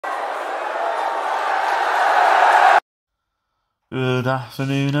Good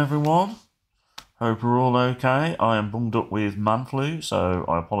afternoon, everyone. Hope we're all okay. I am bunged up with man flu, so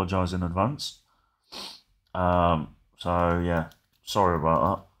I apologise in advance. Yeah, sorry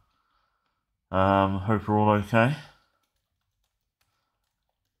about that. Hope we're all okay.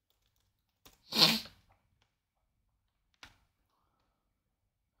 Let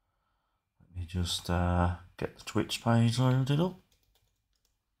me just get the Twitch page loaded up.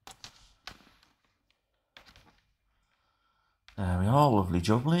 There we are, lovely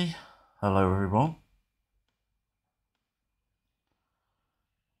jubbly. Hello, everyone.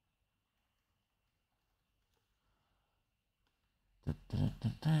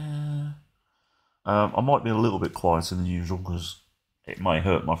 I might be a little bit quieter than usual because it may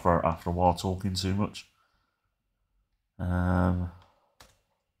hurt my throat after a while talking too much. But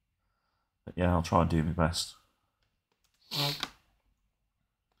yeah, I'll try and do my best.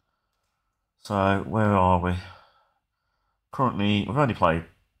 So, where are we? Currently, we've only played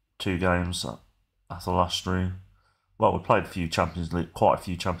 2 games at the last stream. Well, we played quite a few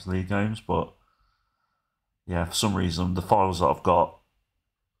Champions League games, but yeah, for some reason, the files that I've got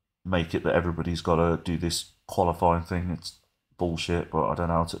make it that everybody's got to do this qualifying thing. It's bullshit, but I don't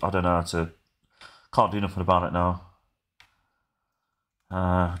know how to. Can't do nothing about it now.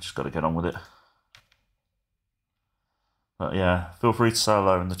 Just got to get on with it. But yeah, feel free to say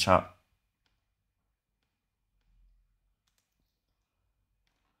hello in the chat.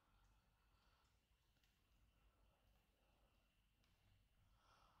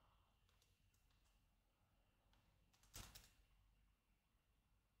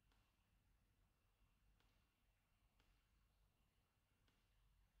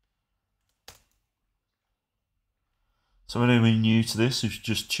 So anyone new to this who's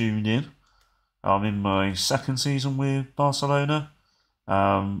just tuned in, I'm in my 2nd season with Barcelona.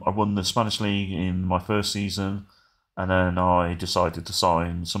 I won the Spanish League in my 1st season, and then I decided to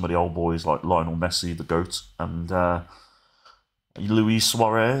sign some of the old boys like Lionel Messi, the GOAT, and Luis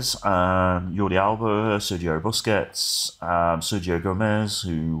Suarez, Jordi Alba, Sergio Busquets, Sergio Gomez,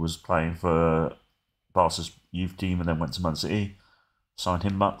 who was playing for Barca's youth team and then went to Man City. Signed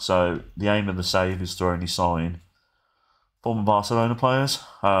him back. So the aim of the save is to only sign former Barcelona players.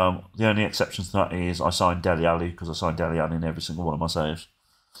 The only exception to that is I signed Dele Alli because I signed Dele Alli in every single one of my saves.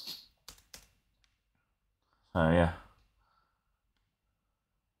 Yeah.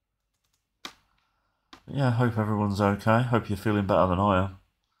 Yeah, hope everyone's okay. Hope you're feeling better than I am.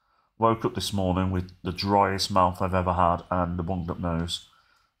 Woke up this morning with the driest mouth I've ever had and the bunged up nose.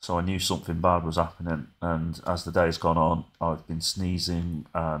 So I knew something bad was happening. And as the day's gone on, I've been sneezing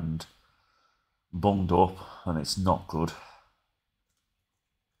and bunged up, and it's not good.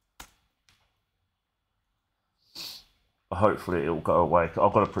 Hopefully it'll go away. I've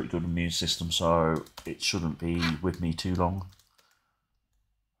got a pretty good immune system, so it shouldn't be with me too long.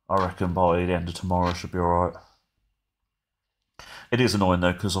 I reckon by the end of tomorrow I should be alright. It is annoying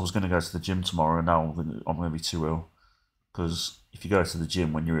though, because I was going to go to the gym tomorrow, and now I'm going to be too ill. Because if you go to the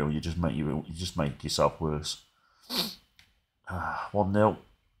gym when you're ill, you just make yourself worse. 1-0,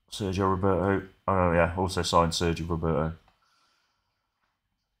 Sergio Roberto. Oh yeah, also signed Sergio Roberto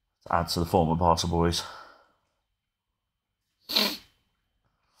to add to the former Barca boys.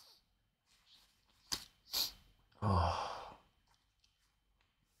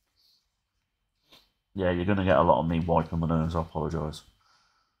 Yeah, you're going to get a lot of me wiping my nose. I apologise.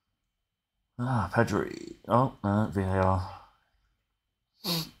 Pedri. Oh, no, VAR.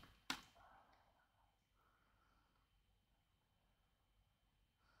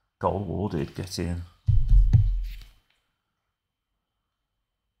 Goal awarded. Get in.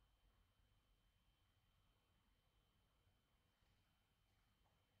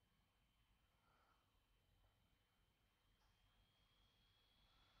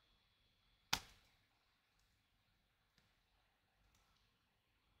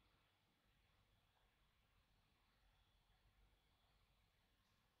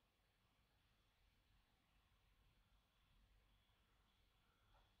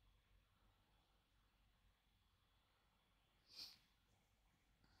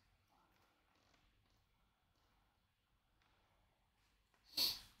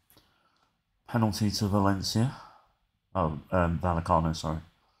 Penalty to Valencia. Oh, Vallecano, sorry.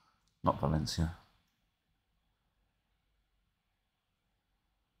 Not Valencia.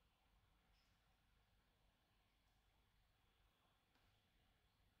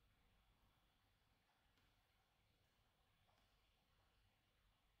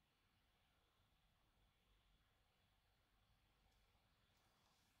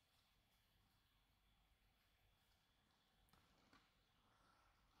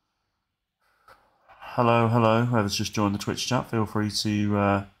 Hello, hello. Whoever's just joined the Twitch chat, feel free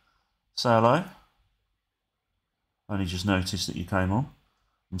to say hello. Only just noticed that you came on.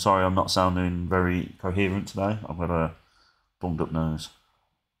 I'm sorry I'm not sounding very coherent today. I've got a bunged up nose.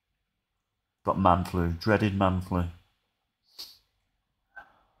 Got man flu, dreaded man flu.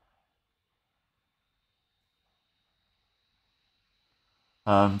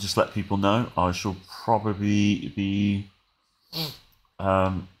 Just let people know, I shall probably be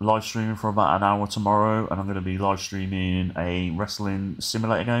live streaming for about an hour tomorrow, and I'm going to be live streaming a wrestling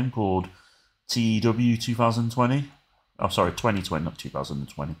simulator game called TEW 2020. Oh, sorry, 2020, not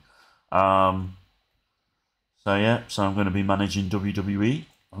 2020. So yeah, so I'm going to be managing WWE.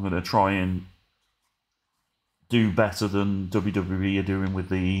 I'm going to try and do better than WWE are doing with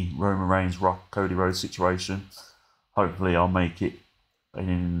the Roman Reigns, Rock, Cody Rhodes situation. Hopefully I'll make it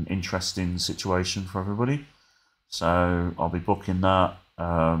an interesting situation for everybody. So I'll be booking that.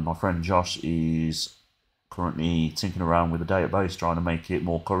 My friend Josh is currently tinkering around with the database, trying to make it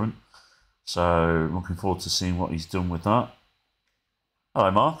more current. So looking forward to seeing what he's done with that.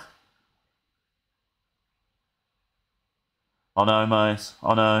 Hello, Mark. I know, mate.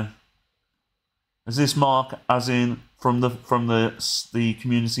 I know. Is this Mark, as in from the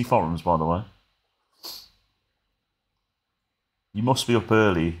community forums, by the way? You must be up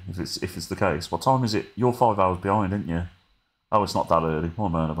early if it's the case. What time is it? You're 5 hours behind, aren't you? Oh, it's not that early. What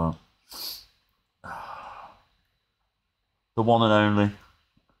am I on about? The one and only.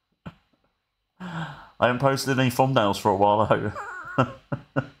 I haven't posted any thumbnails for a while,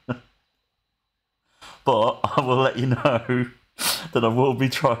 but I will let you know that I will be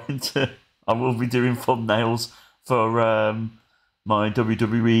doing thumbnails for my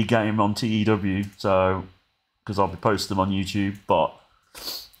WWE game on TEW. So, because I'll be posting them on YouTube, but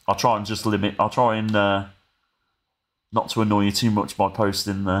I'll try and just limit. I'll try and not to annoy you too much by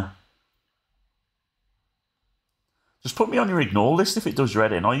posting there. Just put me on your ignore list if it does your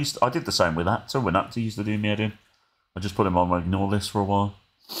head in. I did the same with Actor when Actor used to do me head in. I just put him on my ignore list for a while.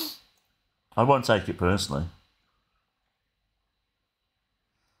 I won't take it personally.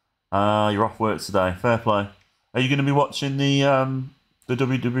 You're off work today. Fair play. Are you going to be watching the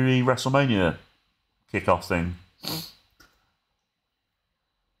WWE WrestleMania kickoff thing?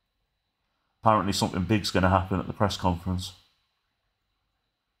 Apparently something big's going to happen at the press conference.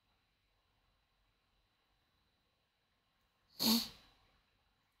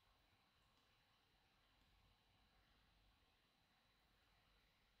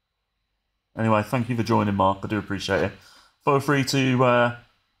 Anyway, thank you for joining, Mark. I do appreciate it. Feel free to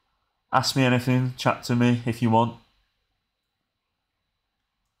ask me anything, chat to me if you want.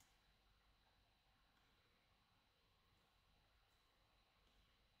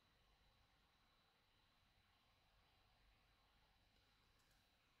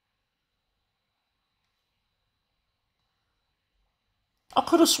 I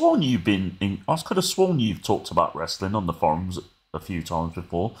could have sworn you've talked about wrestling on the forums a few times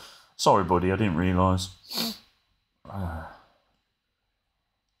before. Sorry, buddy, I didn't realise.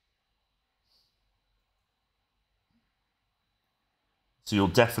 So you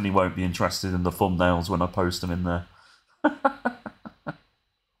definitely won't be interested in the thumbnails when I post them in there.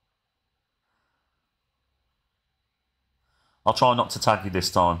 I'll try not to tag you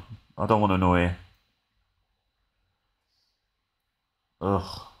this time. I don't want to annoy you.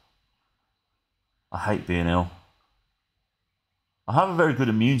 Ugh. I hate being ill. I have a very good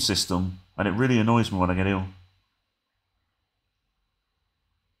immune system, and it really annoys me when I get ill.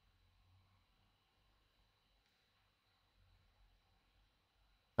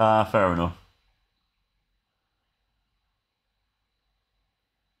 Fair enough.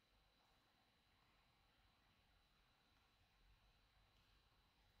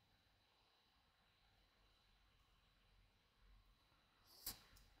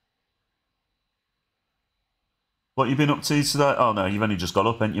 What you been up to today? Oh no, you've only just got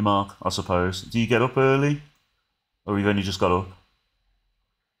up, ain't you, Mark? I suppose. Do you get up early? Or you've only just got up?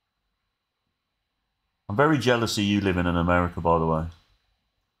 I'm very jealous of you living in America, by the way.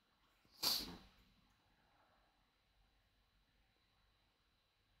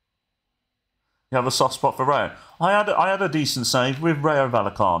 You have a soft spot for Rayo. I had a decent save with Rayo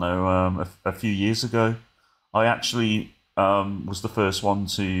Vallecano a few years ago. I actually was the first one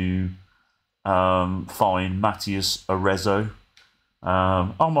to find Matthias Arezzo.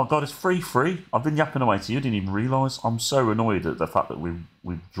 Oh my god, it's 3-3. I've been yapping away to you, didn't even realise. I'm so annoyed at the fact that we've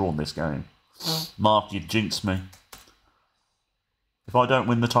drawn this game. Mark, you jinxed me. If I don't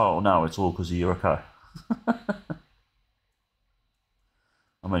win the title now, it's all because of you, okay?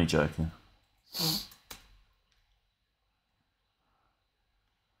 I'm only joking.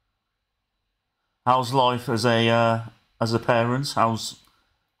 How's life as a parent? How's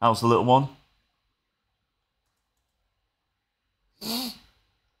the little one?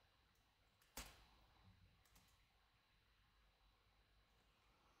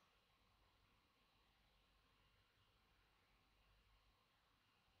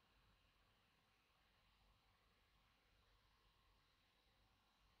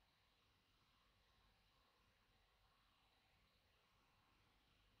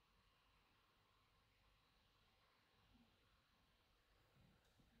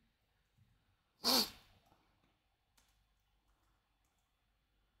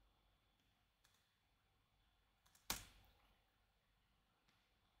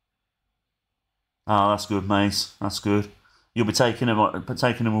 Oh, that's good, mate. That's good. You'll be taking him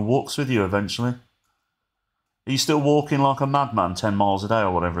on walks with you eventually. Are you still walking like a madman 10 miles a day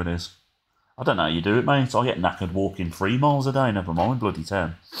or whatever it is? I don't know how you do it, mate. I get knackered walking 3 miles a day, never mind bloody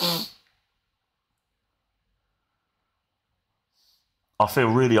 10. I feel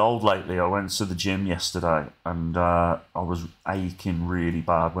really old lately. I went to the gym yesterday and I was aching really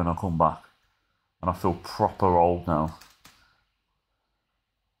bad when I come back. And I feel proper old now.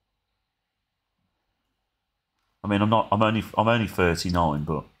 I mean, I'm only 39,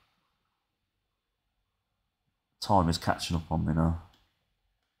 but time is catching up on me now.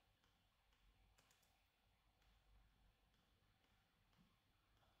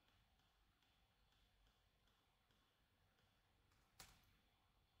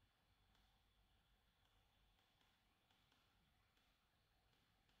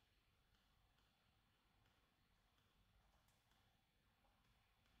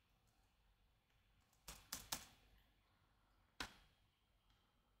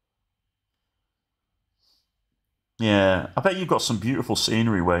 Yeah, I bet you've got some beautiful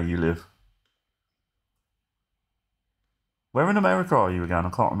scenery where you live. Where in America are you again? I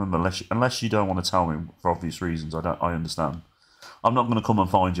can't remember unless you don't want to tell me for obvious reasons. I understand. I'm not going to come and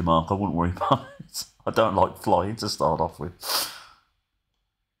find you, Mark. I wouldn't worry about it. I don't like flying to start off with.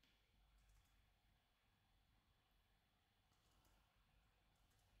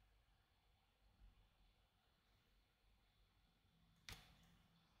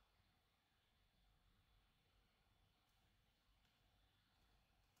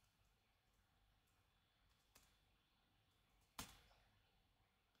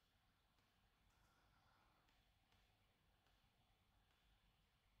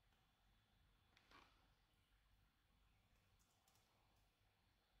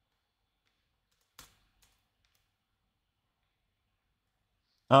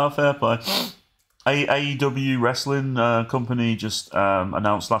 Oh, fair play. AEW wrestling company just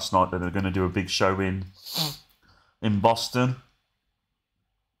announced last night that they're going to do a big show in Boston.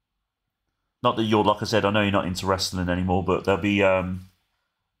 Not that you're, like I said, I know you're not into wrestling anymore, but there'll be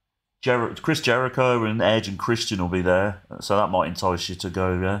Chris Jericho and Edge and Christian will be there, so that might entice you to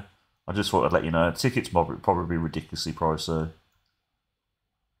go. Yeah, I just thought I'd let you know. Tickets probably ridiculously priced. So.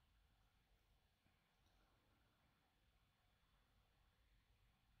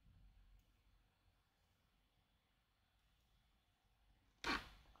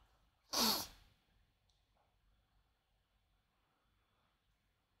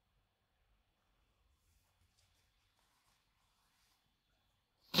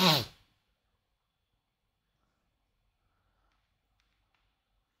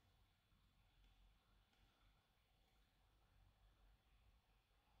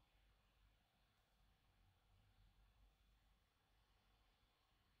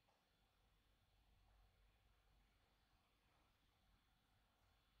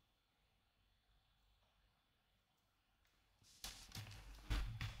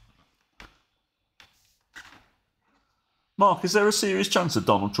 Mark, is there a serious chance of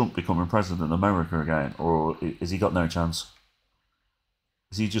Donald Trump becoming president of America again, or has he got no chance?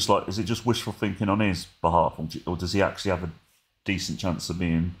 Is it just wishful thinking on his behalf, or does he actually have a decent chance of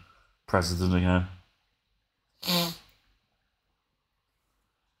being president again?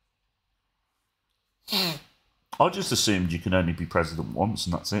 I just assumed you can only be president once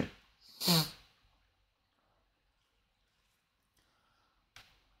and that's it.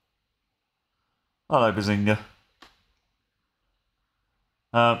 Hello, Bazinga.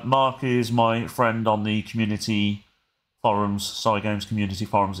 Mark is my friend on the community forums, Side Games community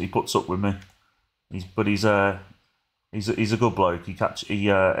forums. He puts up with me. He's a good bloke.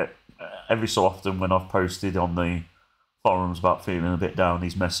 Every so often when I've posted on the forums about feeling a bit down,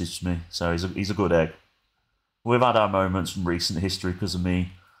 he's messaged me. So he's a good egg. We've had our moments from recent history because of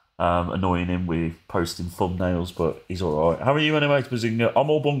me annoying him with posting thumbnails, but he's all right. How are you anyway, Bazinga? I'm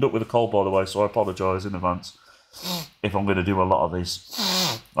all bunged up with a cold, by the way, so I apologise in advance if I'm going to do a lot of this.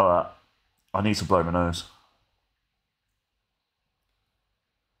 All right. I need to blow my nose.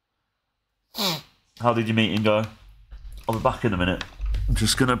 How did your meeting go? I'll be back in a minute. I'm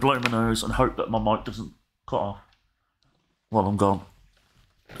just going to blow my nose and hope that my mic doesn't cut off while I'm gone.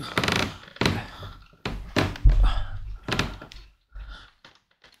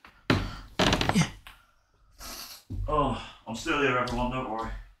 Oh, I'm still here, everyone, don't worry.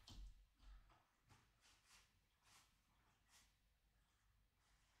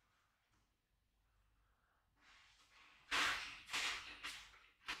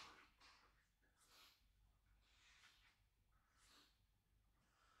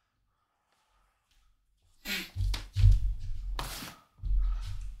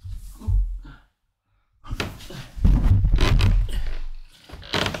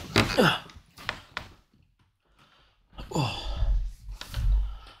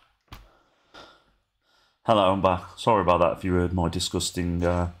 Hello, I'm back. Sorry about that if you heard my disgusting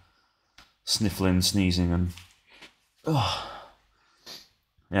sniffling, sneezing and...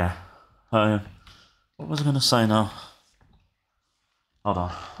 yeah. What was I going to say now? Hold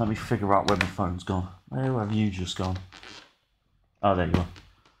on, let me figure out where my phone's gone. Where have you just gone? Oh, there you are.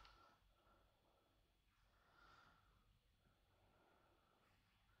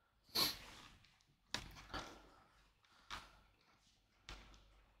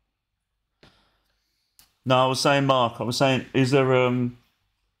 No, I was saying, Mark, is there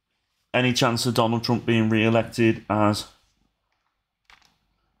any chance of Donald Trump being re-elected as...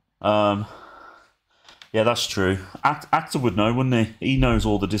 yeah, that's true. Actor would know, wouldn't he? He knows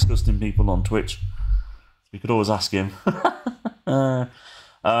all the disgusting people on Twitch. We could always ask him. Yeah,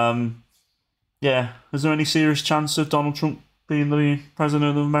 is there any serious chance of Donald Trump being the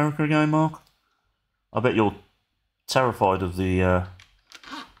president of America again, Mark? I bet you're terrified of the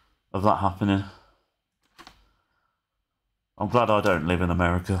of that happening. I'm glad I don't live in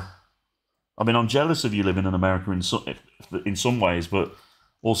America. I mean, I'm jealous of you living in America in some ways, but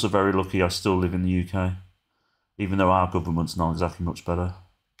also very lucky I still live in the UK, even though our government's not exactly much better.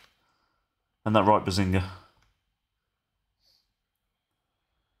 Isn't that right, Bazinga?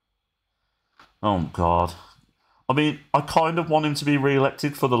 Oh, God. I mean, I kind of want him to be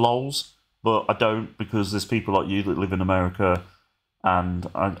re-elected for the lols, but I don't, because there's people like you that live in America, and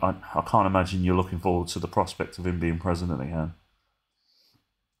I can't imagine you're looking forward to the prospect of him being president again.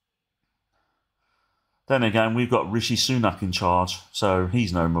 Then again, we've got Rishi Sunak in charge, so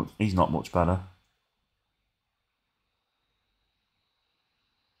he's not much better.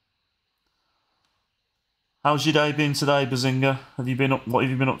 How's your day been today, Bazinga? What have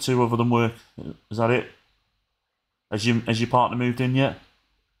you been up to other than work? Is that it? Has your partner moved in yet?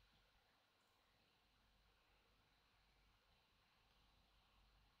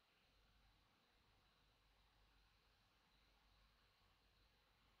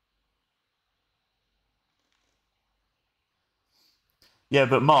 Yeah,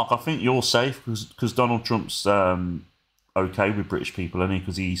 but Mark, I think you're safe because Donald Trump's okay with British people, isn't he?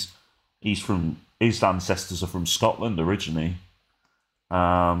 Because his ancestors are from Scotland originally.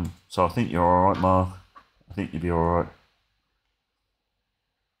 So I think you're all right, Mark. I think you'll be all right.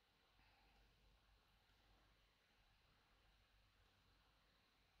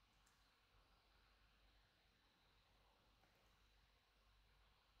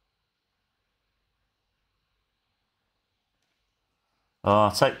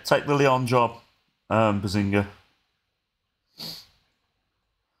 Take the Leon job, Bazinga.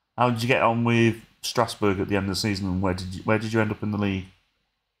 How did you get on with Strasbourg at the end of the season, and where did you end up in the league?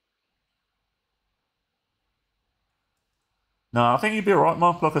 No, I think he'd be all right,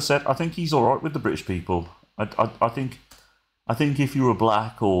 Mark. Like I said, I think he's all right with the British people. I think if you were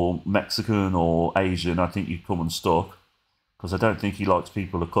black or Mexican or Asian, I think you'd come unstuck, because I don't think he likes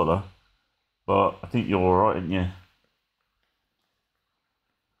people of colour. But I think you're all right, aren't you?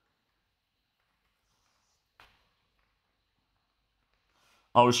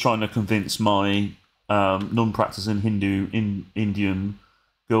 I was trying to convince my non-practicing Indian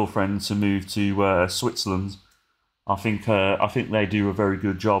girlfriend to move to Switzerland. I think they do a very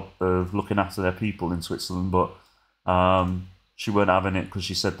good job of looking after their people in Switzerland, but she weren't having it because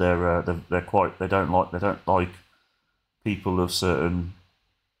she said they don't like people of certain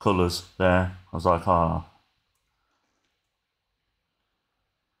colours there. I was like, ah.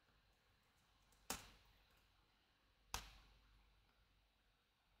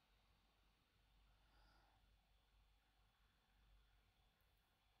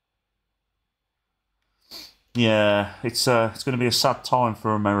 Yeah, it's going to be a sad time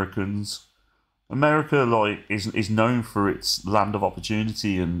for Americans. America is known for its land of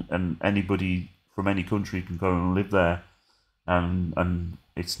opportunity, and anybody from any country can go and live there, and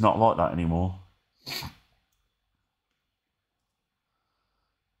it's not like that anymore.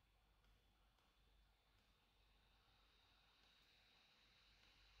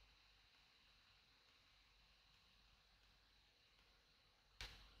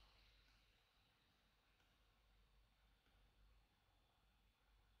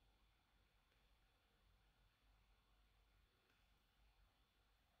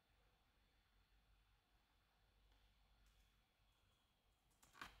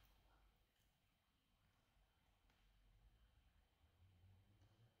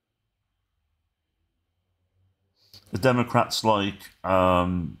 The Democrats, like,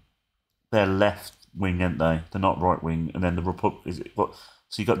 they're left wing, aren't they? They're not right wing. And then is it what?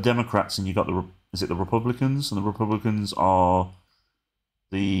 So you got Democrats and you got is it the Republicans? And the Republicans are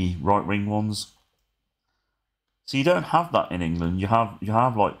the right wing ones. So you don't have that in England. You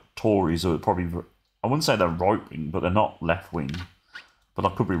have like Tories who are probably, I wouldn't say they're right wing, but they're not left wing. But I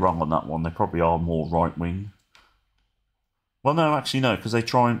could be wrong on that one. They probably are more right wing. Well, no, actually no, because they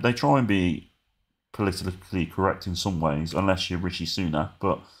try and be politically correct in some ways, unless you're Rishi Sunak.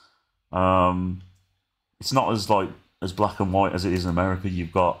 But it's not as black and white as it is in America.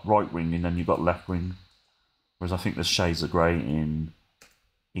 You've got right wing and then you've got left wing, whereas I think there's shades of grey in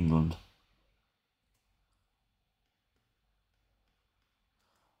England.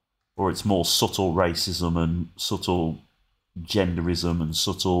 Or it's more subtle racism and subtle genderism and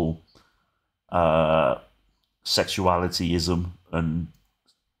subtle sexualityism and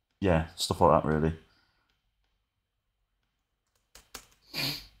yeah, stuff like that really.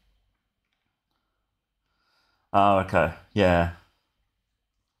 Oh, okay. Yeah.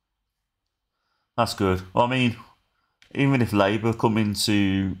 That's good. Well, I mean, even if Labour come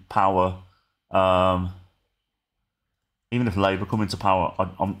into power, um, even if Labour come into power,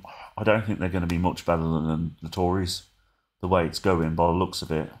 I don't think they're going to be much better than the Tories, the way it's going by the looks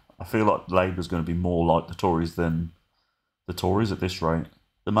of it. I feel like Labour's going to be more like the Tories than the Tories at this rate.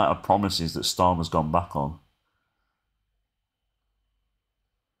 The amount of promises that Starmer's gone back on.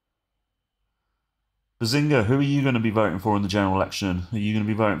 Bazinga, who are you going to be voting for in the general election? Are you going to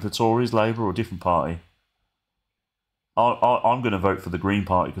be voting for Tories, Labour, or a different party? I'm going to vote for the Green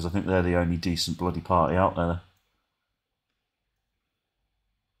Party because I think they're the only decent bloody party out there.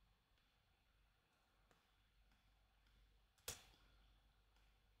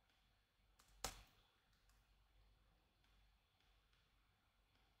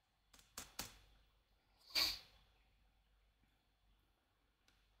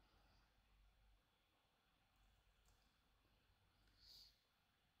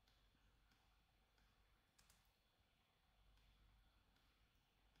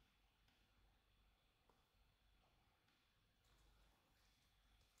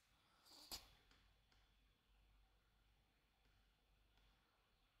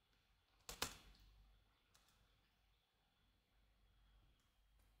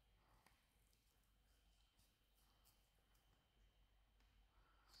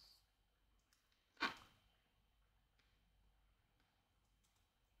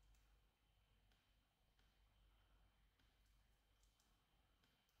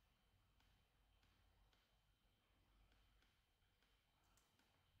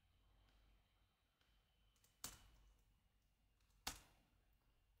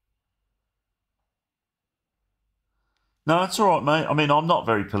 No, it's all right, mate. I mean, I'm not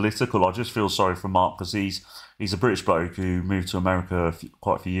very political. I just feel sorry for Mark because he's a British bloke who moved to America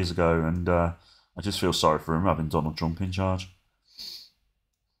quite a few years ago, and I just feel sorry for him having Donald Trump in charge.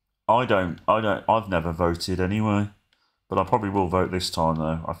 I've never voted anyway, but I probably will vote this time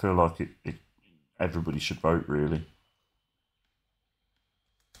though. I feel like everybody should vote really.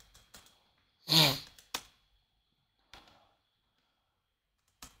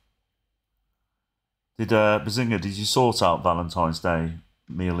 Did Bazinga? Did you sort out Valentine's Day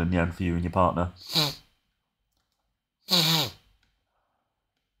meal in the end for you and your partner?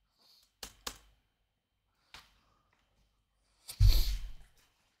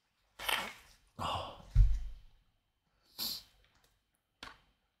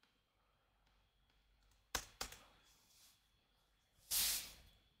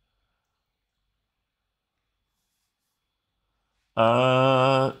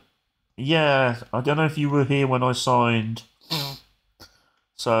 Yeah, I don't know if you were here when I signed.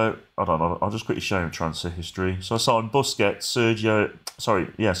 So I don't know. I'll just quickly show you transfer history. So I signed Sergio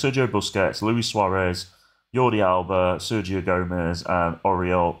Busquets, Luis Suarez, Jordi Alba, Sergio Gomez, and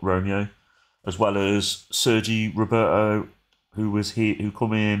Oriol Romeo, as well as Sergi Roberto, who was here, who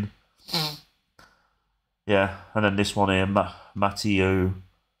come in. Yeah, and then this one here, Matteo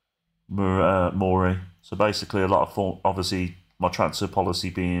Mori. So basically, a lot of obviously my transfer policy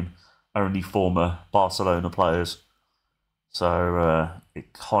being only former Barcelona players. So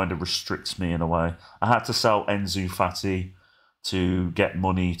it kind of restricts me in a way. I had to sell Enzo Fati to get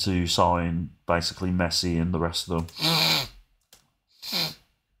money to sign basically Messi and the rest of them.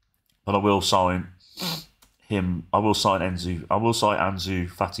 But I will sign him. I will sign Enzo. I will sign Ansu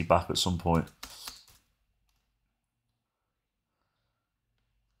Fati back at some point.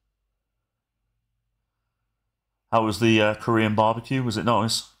 How was the Korean barbecue? Was it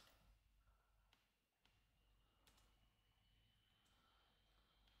nice?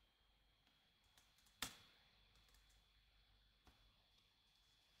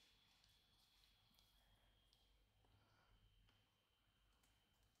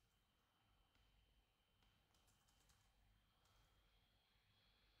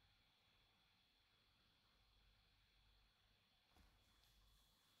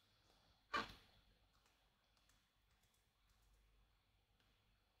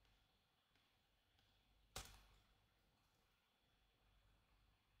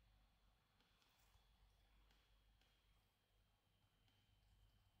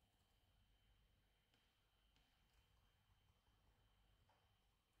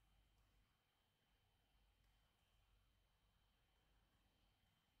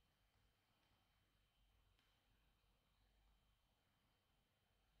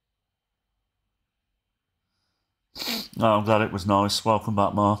 Oh, I'm glad it was nice. Welcome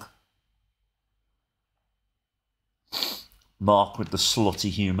back, Mark. Mark with the slutty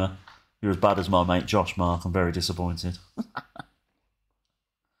humour. You're as bad as my mate Josh, Mark. I'm very disappointed.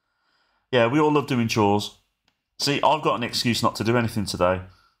 Yeah, we all love doing chores. See, I've got an excuse not to do anything today.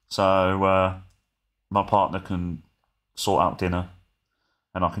 So my partner can sort out dinner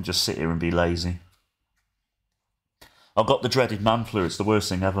and I can just sit here and be lazy. I've got the dreaded man flu. It's the worst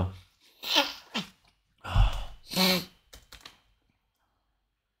thing ever.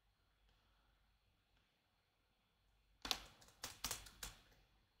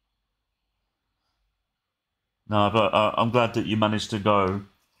 No, but I'm glad that you managed to go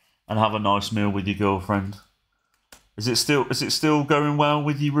and have a nice meal with your girlfriend. Is it still going well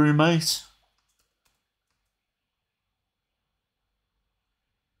with your roommate?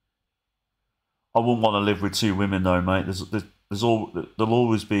 I wouldn't want to live with two women though, mate. There'll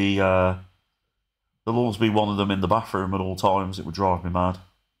always be one of them in the bathroom at all times. It would drive me mad.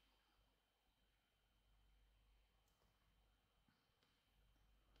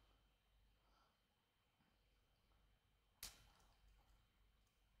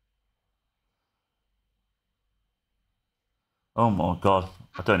 Oh my god,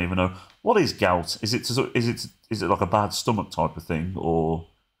 I don't even know what is gout. Is it like a bad stomach type of thing, or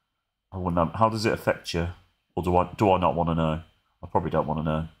I wouldn't know. How does it affect you, or do I not want to know? I probably don't want to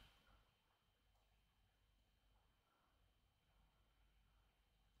know.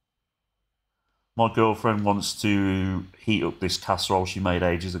 My girlfriend wants to heat up this casserole she made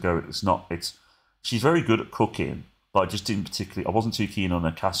ages ago. It's not. It's she's very good at cooking, but I just didn't particularly. I wasn't too keen on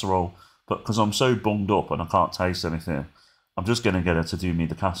her casserole, but because I'm so bunged up and I can't taste anything, I'm just gonna get her to do me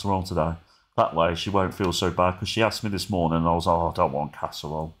the casserole today. That way she won't feel so bad. Because she asked me this morning, and I was like, oh, I don't want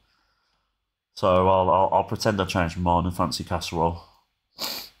casserole. So I'll pretend I changed my mind and fancy casserole.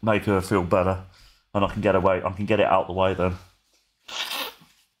 Make her feel better, and I can get away. I can get it out the way then.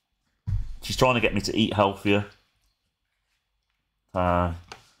 She's trying to get me to eat healthier. Uh,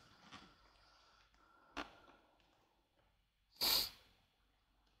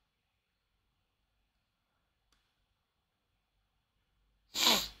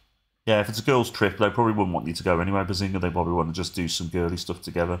 yeah, if it's a girls' trip, they probably wouldn't want you to go anyway, Bazinga. They probably want to just do some girly stuff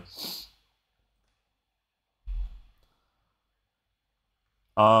together.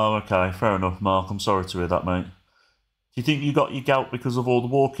 Oh, okay, fair enough, Mark. I'm sorry to hear that, mate. Do you think you got your gout because of all the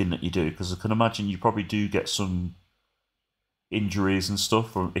walking that you do? Because I can imagine you probably do get some injuries and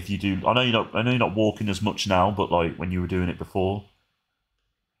stuff. Or if you do, I know you're not walking as much now, but like when you were doing it before.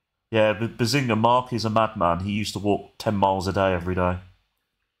 Yeah, but Bazinga, Mark is a madman. He used to walk 10 miles a day every day.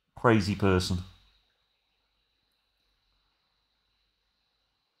 Crazy person.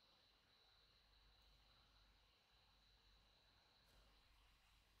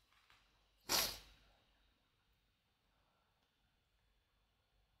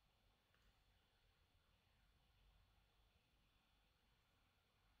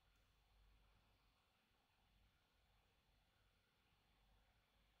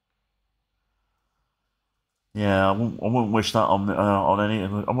 Yeah, I wouldn't wish that on any.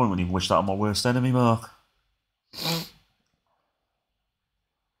 I wouldn't even wish that on my worst enemy, Mark.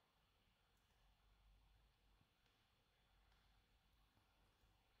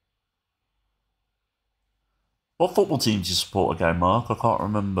 What football team do you support again, Mark? I can't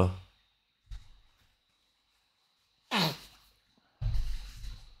remember.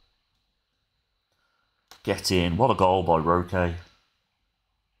 Get in. What a goal by Roque.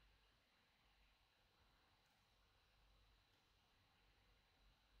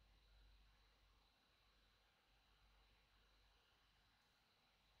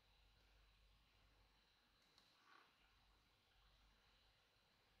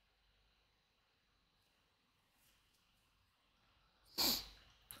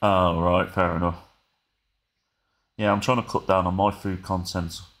 Oh, right, fair enough. Yeah, I'm trying to cut down on my food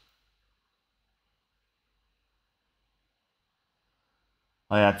content.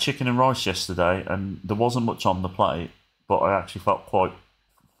 I had chicken and rice yesterday, and there wasn't much on the plate, but I actually felt quite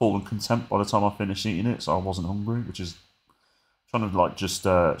full and content by the time I finished eating it, so I wasn't hungry, which is trying to like just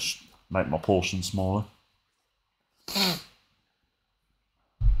make my portion smaller.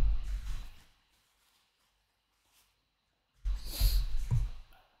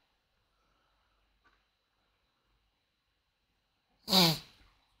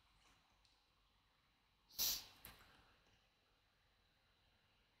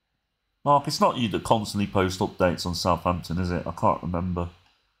 Mark, it's not you that constantly post updates on Southampton, is it? I can't remember.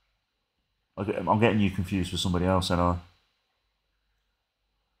 I'm getting you confused with somebody else, ain't I?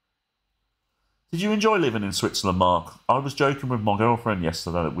 Did you enjoy living in Switzerland, Mark? I was joking with my girlfriend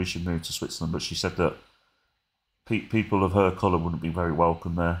yesterday that we should move to Switzerland, but she said that people of her colour wouldn't be very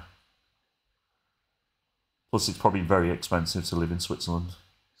welcome there. Plus, it's probably very expensive to live in Switzerland.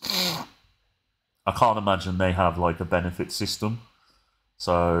 I can't imagine they have like a benefit system,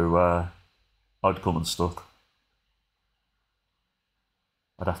 so I'd come unstuck.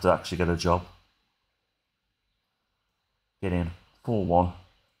 I'd have to actually get a job. Get in. 4-1.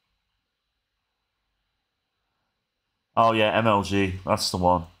 Oh yeah, MLG. That's the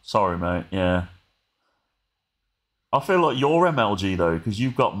one. Sorry, mate. Yeah. I feel like you're MLG though, because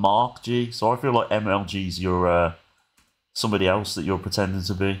you've got Mark G. So I feel like MLG's your somebody else that you're pretending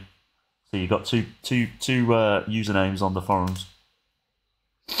to be. So you got two usernames on the forums.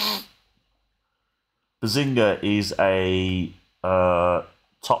 Bazinga is a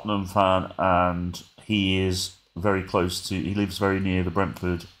Tottenham fan, and he is very close to. He lives very near the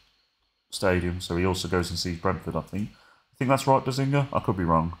Brentford Stadium, so he also goes and sees Brentford. I think that's right, Bazinga. I could be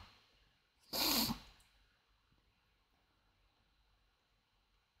wrong.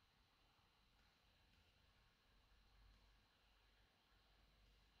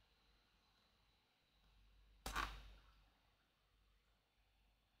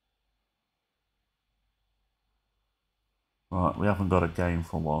 Right, we haven't got a game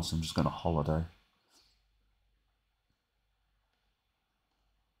for a while, so I'm just going to holiday.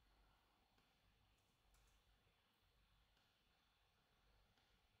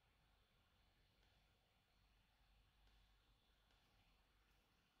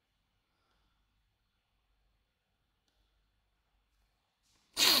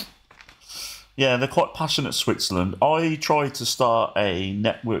 Yeah, they're quite passionate, Switzerland. I tried to start a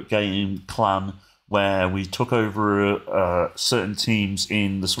network game clan where we took over certain teams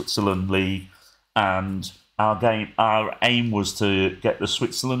in the Switzerland League, and our aim was to get the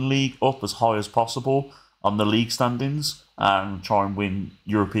Switzerland League up as high as possible on the league standings and try and win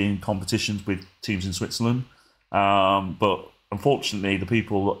European competitions with teams in Switzerland. But unfortunately, the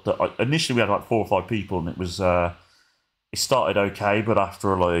people that initially we had like 4 or 5 people, and it was. It started okay, but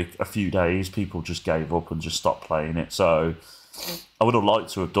after like a few days, people just gave up and just stopped playing it. So I would have liked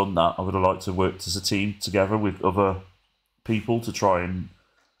to have done that. I would have liked to have worked as a team together with other people to try and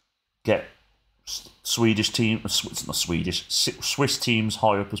get Swiss teams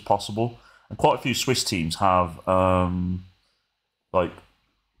high up as possible. And quite a few Swiss teams have like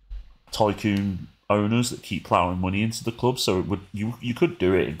tycoon owners that keep ploughing money into the club. So you could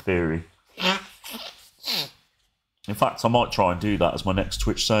do it in theory. In fact, I might try and do that as my next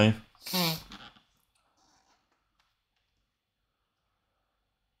Twitch save.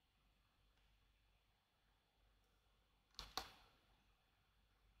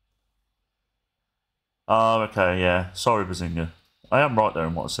 Oh, okay, yeah. Sorry, Bazinga. I am right there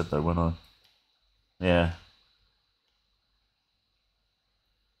in what I said, though, when I... Yeah.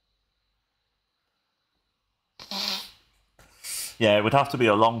 Yeah, it would have to be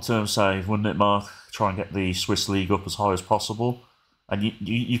a long-term save, wouldn't it, Mark? Try and get the Swiss League up as high as possible. And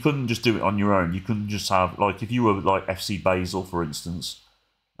you couldn't just do it on your own. You couldn't just have... Like, if you were, like, FC Basel, for instance,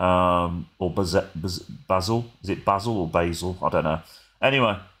 or Basel. Is it Basel or Basel? I don't know.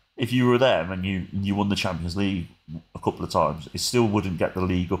 Anyway, if you were them and you won the Champions League a couple of times, it still wouldn't get the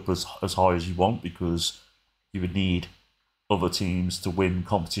league up as high as you want, because you would need other teams to win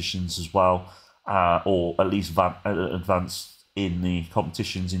competitions as well. or at least advance in the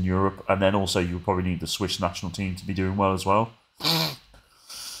competitions in Europe. And then also you'll probably need the Swiss national team to be doing well as well.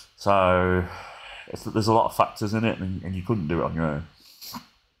 So there's a lot of factors in it, and you couldn't do it on your own.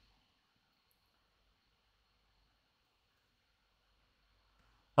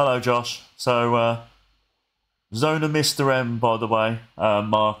 Hello, Josh. So, Zona Mr. M, by the way,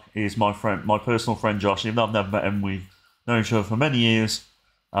 Mark is my friend, my personal friend Josh. Even though I've never met him, we've known each other for many years.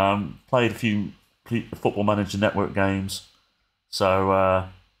 Played a few Football Manager Network games. So,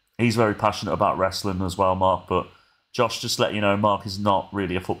 he's very passionate about wrestling as well, Mark. But Josh, just to let you know, Mark is not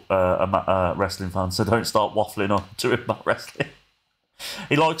really a wrestling fan, so don't start waffling on to him about wrestling.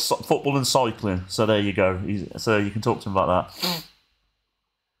 He likes football and cycling, so there you go. So you can talk to him about that.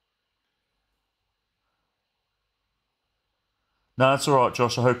 No, that's alright,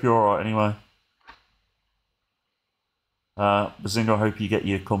 Josh. I hope you're alright anyway. Bazinga, I hope you get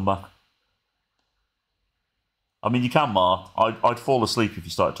your comeback. I mean, you can, Mark. I'd fall asleep if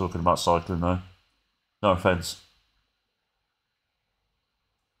you started talking about cycling, though. No offence.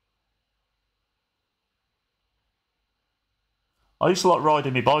 I used to like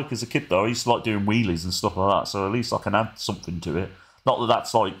riding my bike as a kid, though. I used to like doing wheelies and stuff like that, so at least I can add something to it. Not that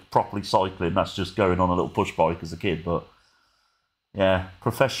that's like properly cycling, that's just going on a little push bike as a kid, but yeah,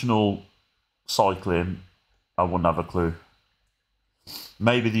 professional cycling, I wouldn't have a clue.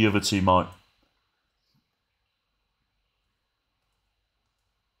 Maybe the other two might.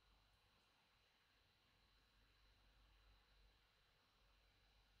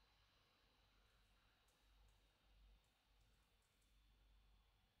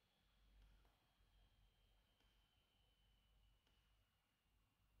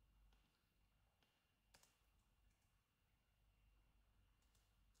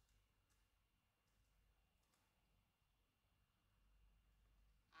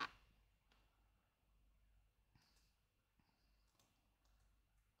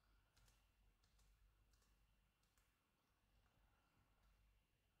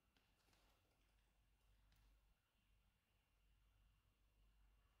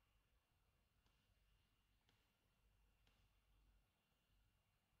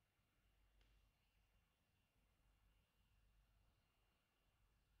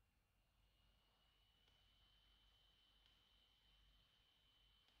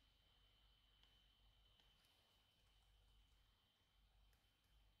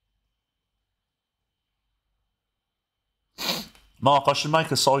 Mark, I should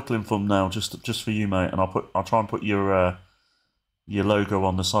make a cycling thumbnail just for you, mate, and I'll try and put your logo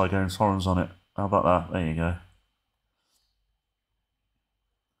on the side going forums on it. How about that? There you go.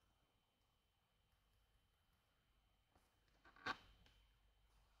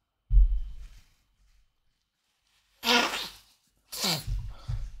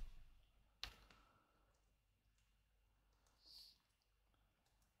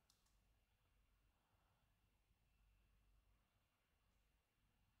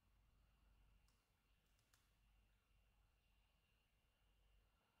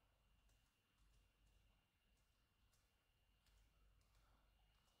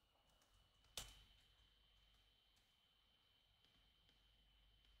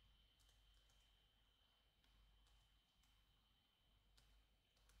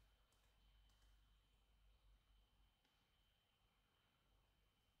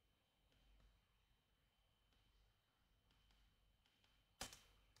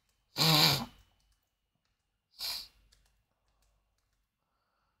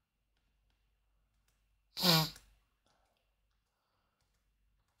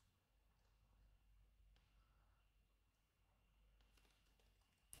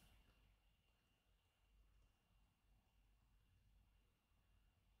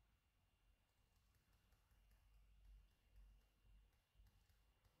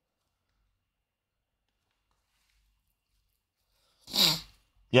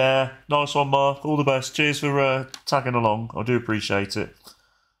 Yeah, nice one, Mark. All the best. Cheers for tagging along. I do appreciate it.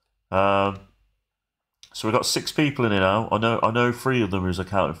 So we've got 6 people in here now. I know 3 of them is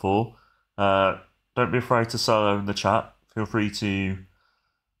accounted for. Don't be afraid to solo in the chat. Feel free to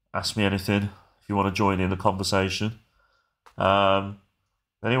ask me anything if you want to join in the conversation.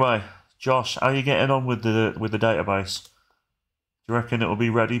 Anyway, Josh, how are you getting on with the database? Do you reckon it will be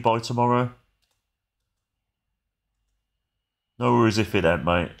ready by tomorrow? No worries if it ain't,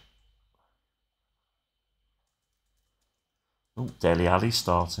 mate. Oh, Deli Ali's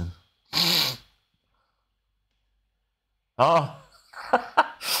starting. Oh,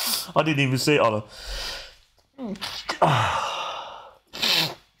 I didn't even see it on her.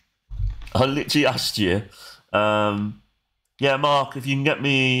 I literally asked you. Yeah, Mark, if you can get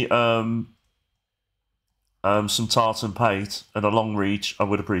me some tartan pate and a long reach, I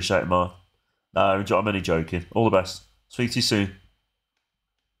would appreciate it more. No, I'm only joking. All the best. Speak to you soon.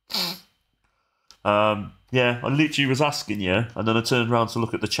 Yeah, I literally was asking you, and then I turned around to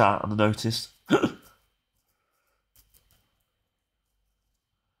look at the chat and I noticed.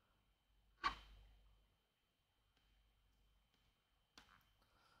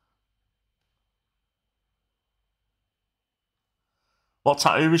 What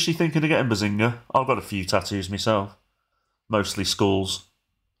tattoo is she thinking of getting, Bazinga? I've got a few tattoos myself. Mostly skulls.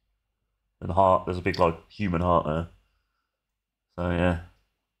 And the heart, there's a big, like, human heart there. So, yeah.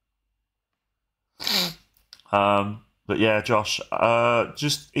 But yeah, Josh, can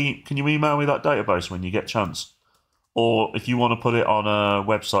you email me that database when you get a chance? Or if you want to put it on a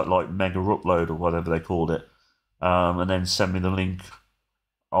website like Mega Upload or whatever they called it, and then send me the link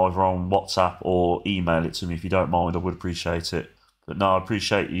either on WhatsApp or email it to me if you don't mind, I would appreciate it. But no, I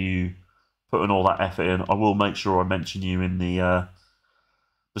appreciate you putting all that effort in. I will make sure I mention you in the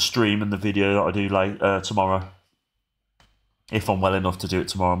stream and the video that I do tomorrow. If I'm well enough to do it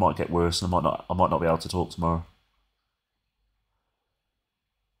tomorrow, I might get worse and I might not be able to talk tomorrow.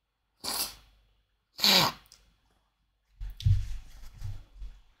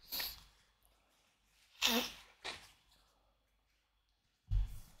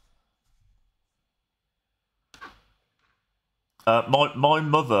 My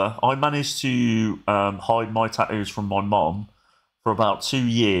mother, I managed to hide my tattoos from my mom for about 2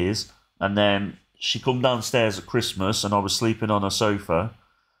 years, and then she come downstairs at Christmas, and I was sleeping on a sofa,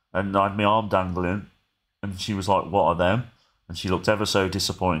 and I had my arm dangling, and she was like, "What are them?" And she looked ever so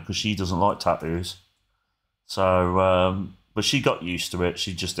disappointed because she doesn't like tattoos. So, but she got used to it.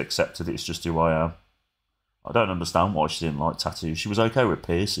 She just accepted it's just who I am. I don't understand why she didn't like tattoos. She was okay with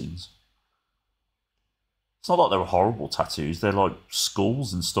piercings. It's not like they were horrible tattoos. They're like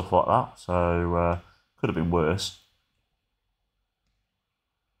skulls and stuff like that. So, could have been worse.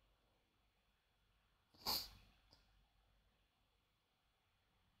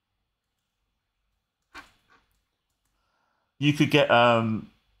 You could get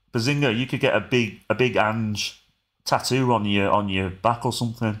Bazinga. You could get a big Ange tattoo on your back or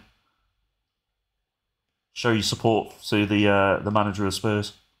something. Show your support to the manager of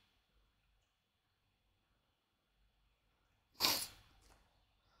Spurs.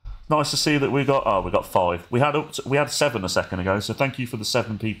 Nice to see that we got 5. We had 7 a second ago. So thank you for the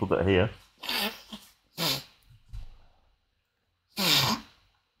 7 people that are here.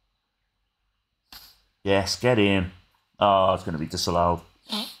 Yes, get in. Oh, it's going to be disallowed.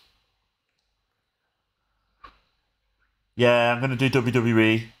 Yeah, I'm going to do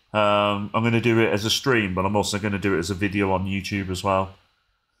WWE. I'm going to do it as a stream, but I'm also going to do it as a video on YouTube as well.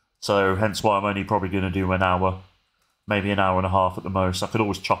 So hence why I'm only probably going to do an hour, maybe an hour and a half at the most. I could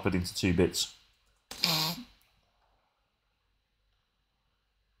always chop it into 2 bits.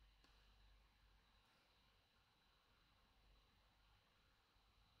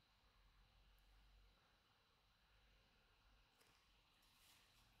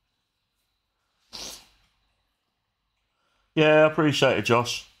 Yeah, I appreciate it,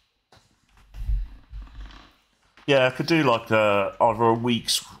 Josh. Yeah, I could do like either a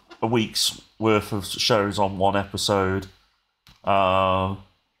week's worth of shows on one episode. But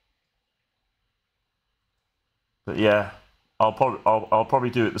yeah, I'll probably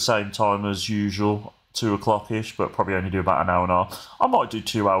do it at the same time as usual, 2 o'clock-ish, but probably only do about an hour and a half. I might do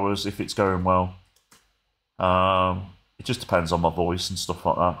 2 hours if it's going well. It just depends on my voice and stuff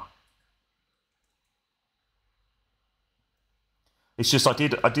like that. It's just I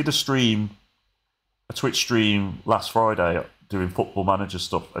did a Twitch stream last Friday doing Football Manager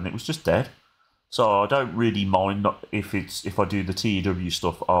stuff, and it was just dead. So I don't really mind if I do the TEW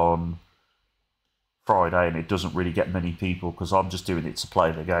stuff on Friday and it doesn't really get many people because I'm just doing it to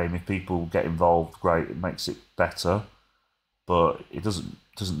play the game. If people get involved, great, it makes it better, but it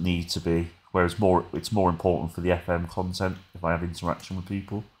doesn't need to be. Whereas it's more important for the FM content if I have interaction with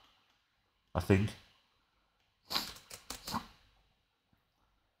people, I think.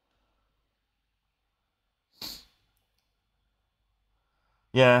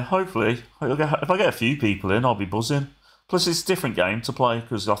 Yeah, hopefully. If I get a few people in, I'll be buzzing. Plus, it's a different game to play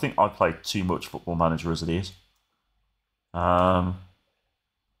because I think I play too much Football Manager as it is. Who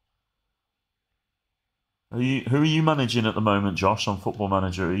are you managing at the moment, Josh, on Football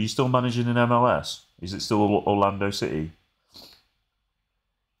Manager? Are you still managing in MLS? Is it still Orlando City?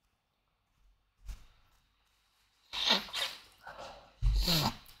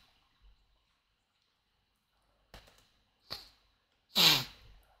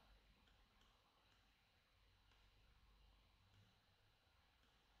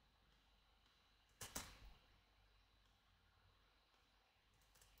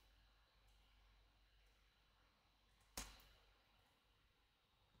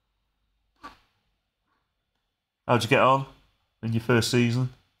 How'd you get on in your first season?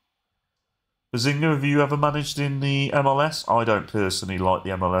 Bazinga, have you ever managed in the MLS? I don't personally like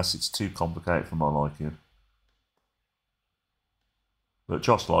the MLS. It's too complicated for my liking. But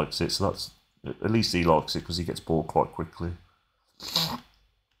Josh likes it, so that's... At least he likes it because he gets bored quite quickly.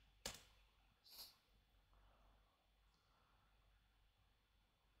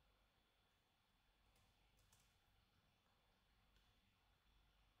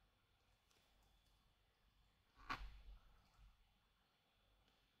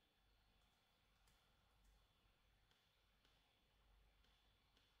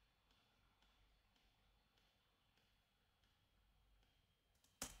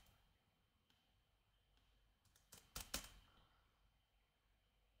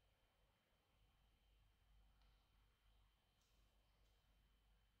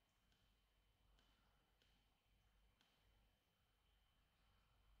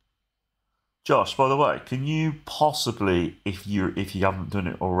 Josh, by the way, can you possibly, if you haven't done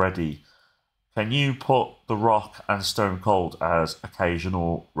it already, can you put The Rock and Stone Cold as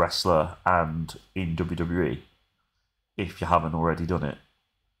occasional wrestler and in WWE? If you haven't already done it.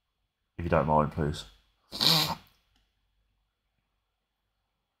 If you don't mind, please.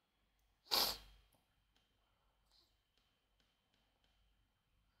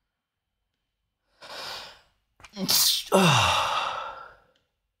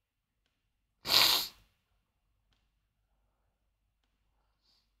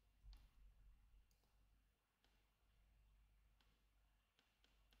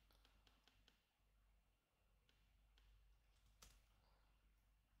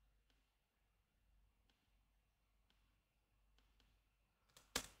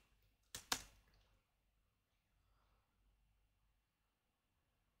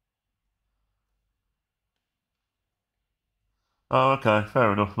 Oh, okay,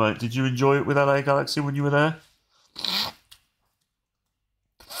 fair enough, mate. Did you enjoy it with LA Galaxy when you were there?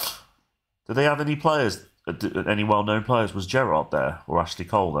 Did they have any players, any well-known players? Was Gerrard there or Ashley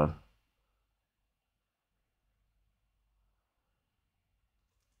Cole then?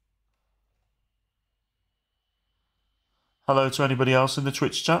 Hello to anybody else in the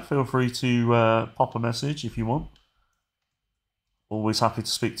Twitch chat. Feel free to pop a message if you want. Always happy to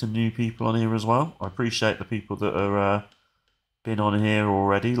speak to new people on here as well. I appreciate the people that are been on here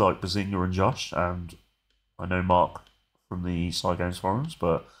already, like Bazinga and Josh, and I know Mark from the Side Games forums,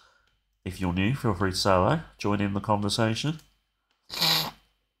 but if you're new, feel free to say hello, join in the conversation.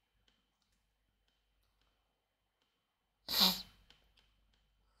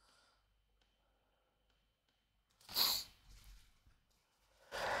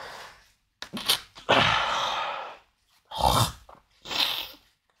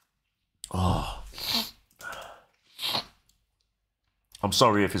 Oh. I'm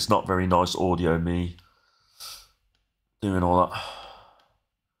sorry if it's not very nice audio, me doing all that.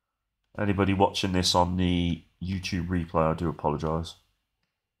 Anybody watching this on the YouTube replay, I do apologise.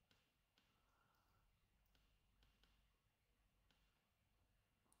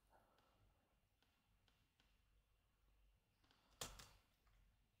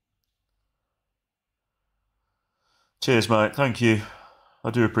 Cheers, mate. Thank you. I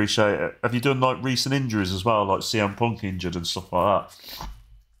do appreciate it. Have you done like recent injuries as well, like CM Punk injured and stuff like that?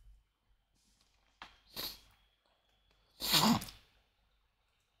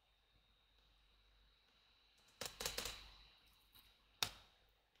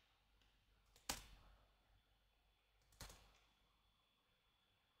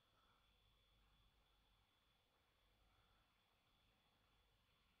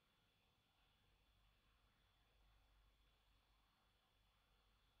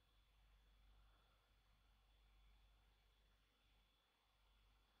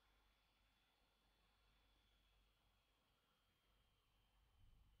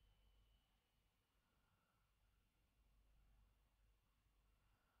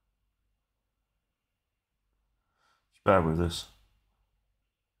 Bear with us.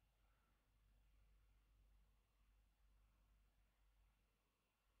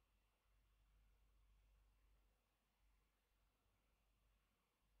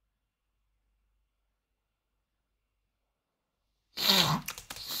 I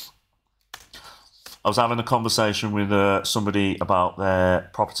was having a conversation with somebody about their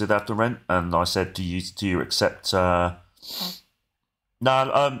property they have to rent, and I said, "Do you accept?" No,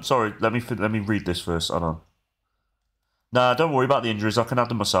 sorry. Let me read this first. Hold on. No, don't worry about the injuries. I can have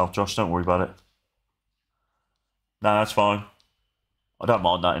them myself, Josh. Don't worry about it. No, that's fine. I don't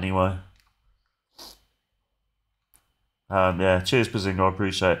mind that anyway. Yeah, cheers, Bazinga. I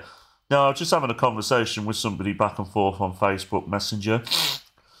appreciate it. No, I was just having a conversation with somebody back and forth on Facebook Messenger.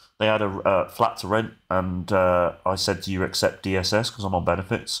 they had a flat to rent, and I said, "Do you accept DSS because I'm on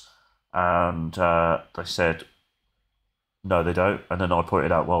benefits?" And they said, "No, they don't." And then I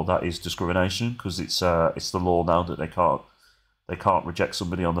pointed out, "Well, that is discrimination because it's the law now that they can't reject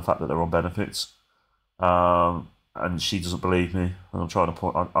somebody on the fact that they're on benefits." And she doesn't believe me. And I'm trying to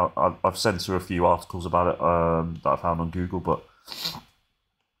point. I've sent her a few articles about it that I found on Google, but.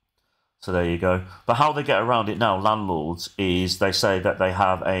 So there you go. But how they get around it now, landlords, is they say that they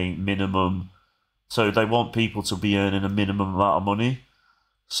have a minimum. So they want people to be earning a minimum amount of money.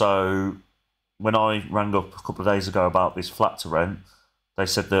 So when I rang up a couple of days ago about this flat to rent, they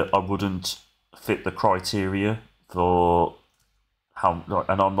said that I wouldn't fit the criteria for how.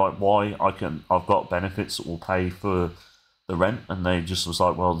 And I'm like, why? I've got benefits that will pay for the rent, and they just was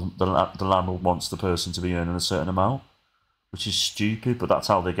like, well, the landlord wants the person to be earning a certain amount. Which is stupid, but that's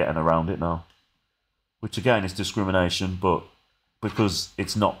how they're getting around it now. Which again is discrimination, but because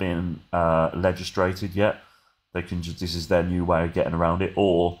it's not been legislated yet, they can just, this is their new way of getting around it.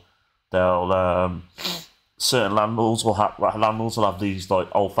 Or they'll certain landlords will have these like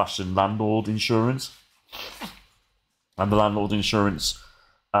old-fashioned landlord insurance, and the landlord insurance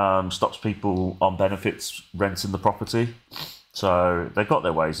stops people on benefits renting the property. So they've got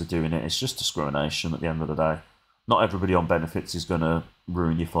their ways of doing it. It's just discrimination at the end of the day. Not everybody on benefits is going to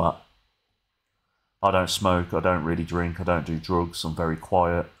ruin your flat. I don't smoke, I don't really drink, I don't do drugs, I'm very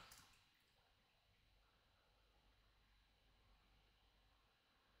quiet.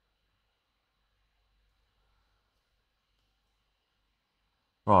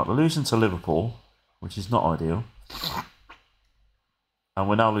 Right, we're losing to Liverpool, which is not ideal. And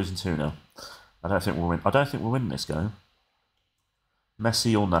we're now losing 2-0. I don't think we'll win this game.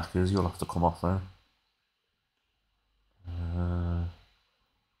 Messi or Knackers, you'll have to come off there.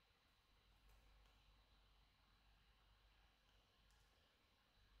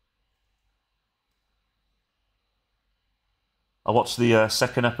 I watched the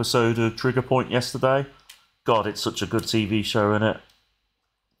second episode of Trigger Point yesterday. God, it's such a good TV show, isn't it?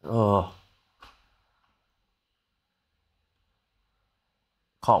 Oh.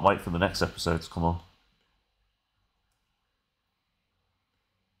 Can't wait for the next episode to come on.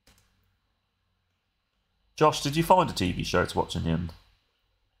 Josh, did you find a TV show to watch in the end?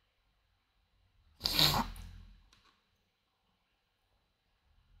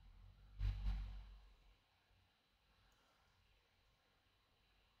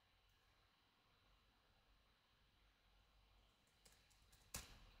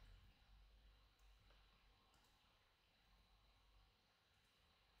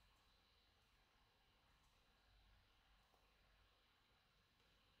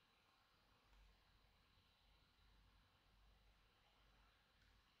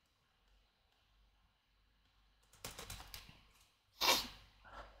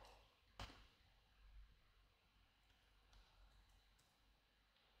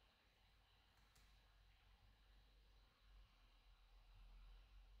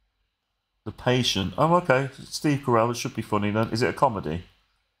 The Patient. Oh, okay. Steve Carell. It should be funny then. Is it a comedy?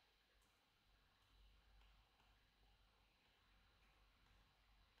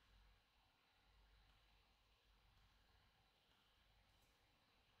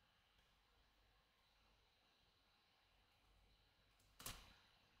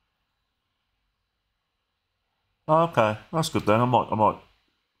 Oh, okay, that's good then. I might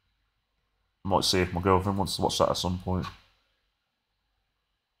see if my girlfriend wants to watch that at some point.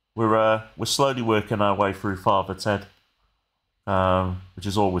 We're slowly working our way through Father Ted, which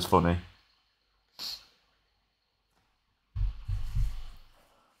is always funny.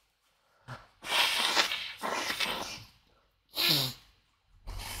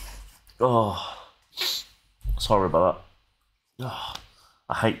 Oh, sorry about that. Oh,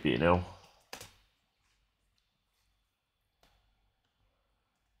 I hate being ill.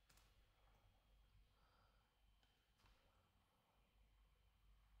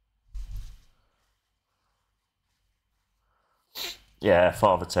 Yeah,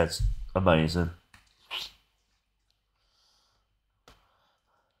 Father Ted's amazing.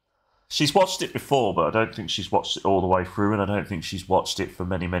 She's watched it before, but I don't think she's watched it all the way through, and I don't think she's watched it for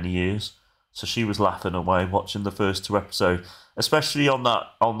many, many years. So she was laughing away watching the first two episodes, especially on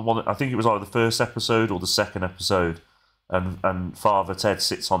the one. I think it was either the first episode or the second episode, and Father Ted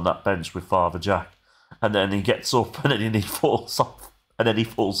sits on that bench with Father Jack, and then he gets up and then he falls off, and then he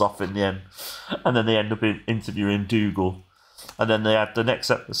falls off in the end, and then they end up interviewing Dougal, and then they had the next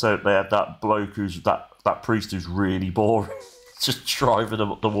episode. They had that bloke who's that priest who's really boring. Just driving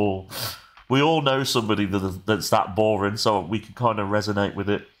them up the wall. We all know somebody that's that boring, so we can kind of resonate with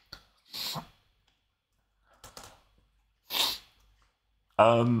it.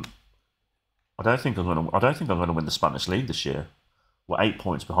 Um, I don't think I'm gonna. I don't think I'm gonna win the Spanish league this year. We're 8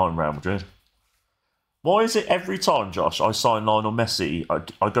 points behind Real Madrid. Why is it every time, Josh, I sign Lionel Messi,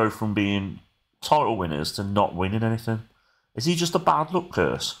 I go from being title winners to not winning anything? Is he just a bad luck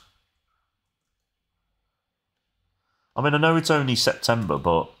curse? I mean, I know it's only September,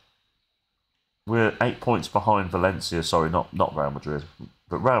 but we're 8 points behind Valencia. Sorry, not Real Madrid,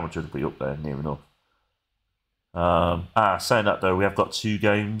 but Real Madrid will be up there near enough. Saying that though, we have got 2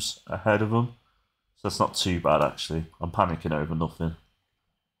 games ahead of them, so that's not too bad actually. I'm panicking over nothing.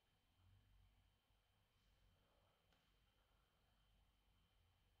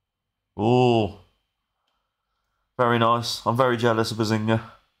 Oh, very nice. I'm very jealous of Bazinga.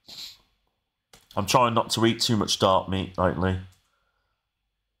 I'm trying not to eat too much dark meat lately.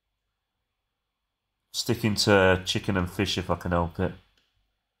 Sticking to chicken and fish if I can help it.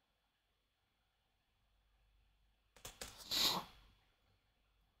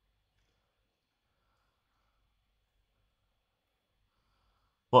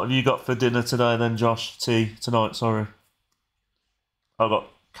 What have you got for dinner today then, Josh? Tonight, sorry. I got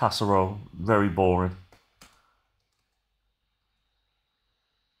casserole. Very boring.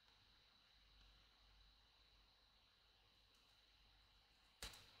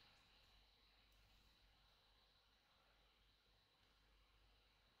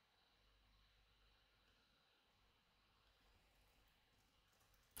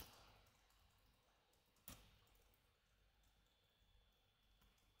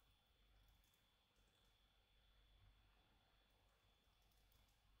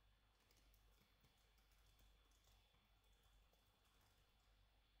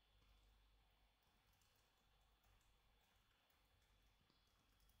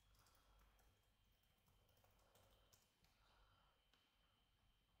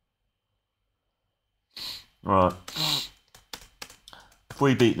 Right. If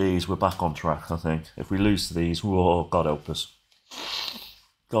we beat these, we're back on track, I think. If we lose to these, whoa, God help us.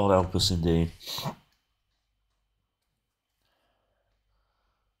 God help us indeed. At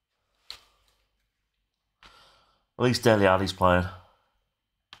least Dele Alli's playing.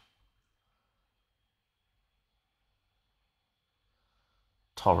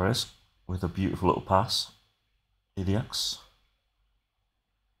 Torres with a beautiful little pass. Idiots.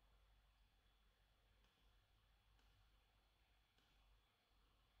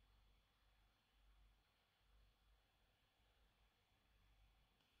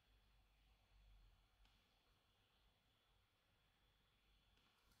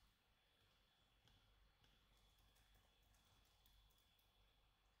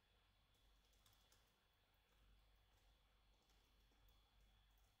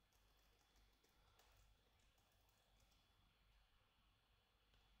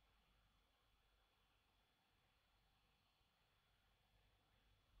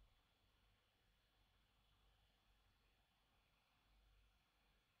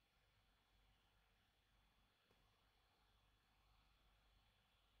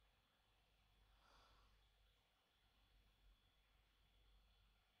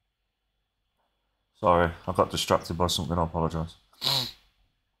 Sorry, I got distracted by something, I apologise.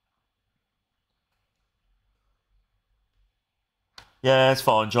 Yeah, it's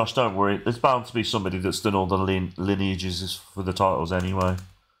fine, Josh, don't worry. There's bound to be somebody that's done all the lineages for the titles anyway.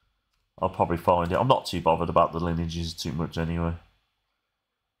 I'll probably find it. I'm not too bothered about the lineages too much anyway.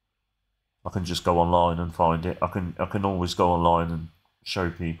 I can just go online and find it. I can always go online and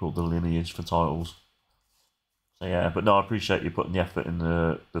show people the lineage for titles. So yeah, but no, I appreciate you putting the effort in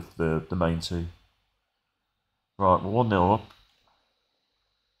the main 2. Right, we're 1-0 up.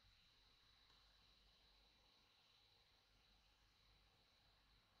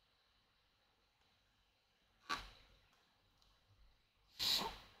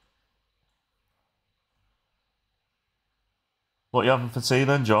 What are you having for tea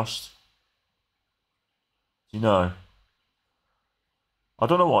then, Josh? Do you know? I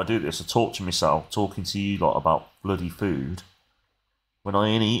don't know why I do this. I torture myself talking to you lot about bloody food when I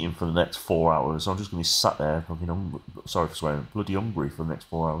ain't eating for the next 4 hours. I'm just going to be sat there fucking hungry. Sorry for swearing. Bloody hungry for the next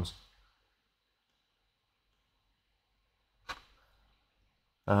 4 hours.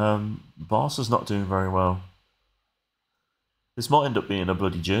 Barca's not doing very well. This might end up being a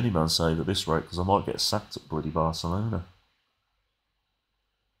bloody journeyman save at this rate because I might get sacked at bloody Barcelona.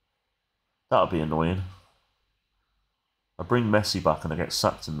 That'll be annoying. I bring Messi back and I get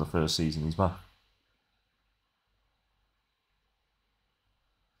sacked in the first season he's back.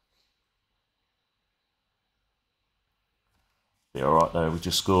 Be alright there, we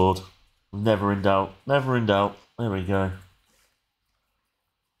just scored. Never in doubt, never in doubt. There we go.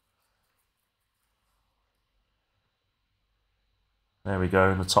 There we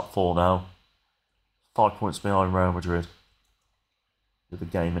go, in the top 4 now. 5 points behind Real Madrid with the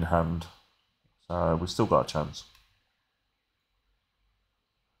game in hand. So we've still got a chance.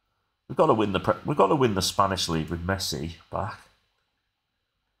 We've got to win the Spanish league with Messi back.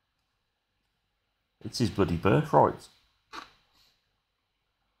 It's his bloody birthright.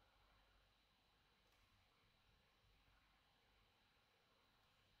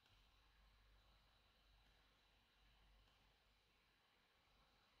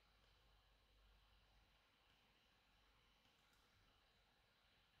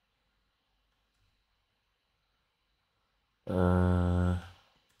 There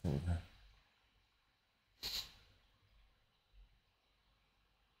we go.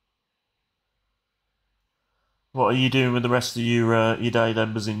 What are you doing with the rest of your day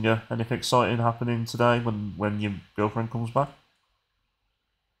then, Bazinga? Anything exciting happening today when your girlfriend comes back?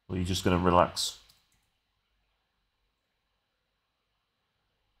 Or are you just going to relax?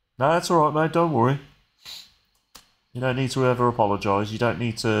 No, that's alright, mate, don't worry. You don't need to ever apologise. You don't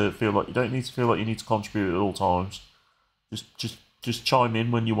need to feel like you need to contribute at all times. Just chime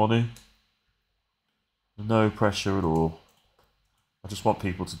in when you want to. No pressure at all. I just want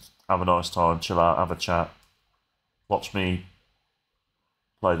people to have a nice time, chill out, have a chat, watch me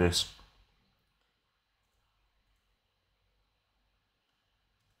play this.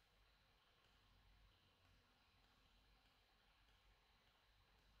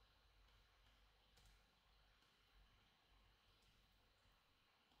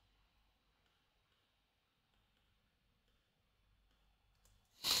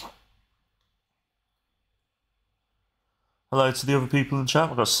 Hello to the other people in the chat.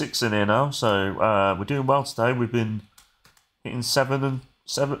 We've got 6 in here now, so we're doing well today. We've been hitting 7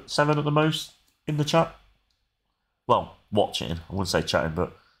 at the most in the chat. Well, watching. I wouldn't say chatting,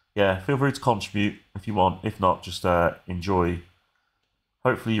 but yeah, feel free to contribute if you want. If not, just enjoy.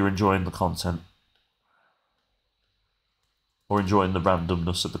 Hopefully you're enjoying the content. Or enjoying the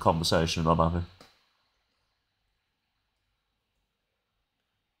randomness of the conversation I'm having.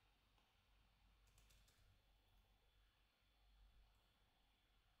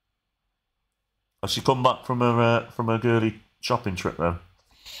 Has she come back from her girly shopping trip then?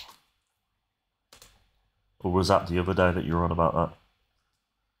 Or was that the other day that you were on about that?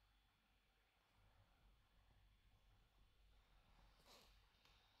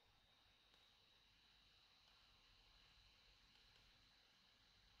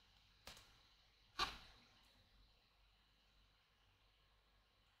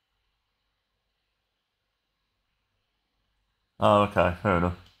 Oh, okay, fair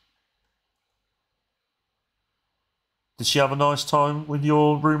enough. Did she have a nice time with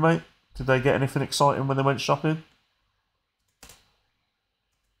your roommate? Did they get anything exciting when they went shopping?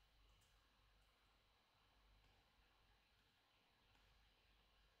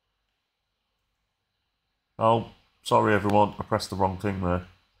 Oh, sorry everyone, I pressed the wrong thing there.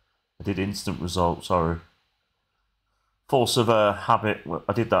 I did instant result, sorry. Force of habit,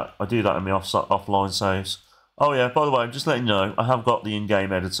 I do that in my offline saves. Oh yeah, by the way, I'm just letting you know, I have got the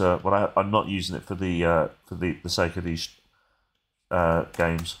in-game editor, but I'm not using it for the sake of these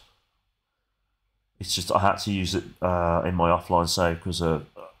games. It's just I had to use it in my offline save because a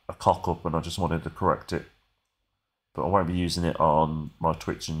cock up and I just wanted to correct it. But I won't be using it on my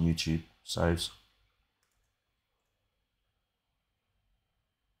Twitch and YouTube saves.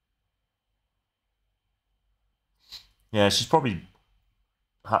 Yeah, she's probably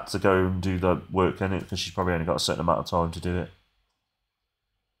had to go and do the work in it because she's probably only got a certain amount of time to do it.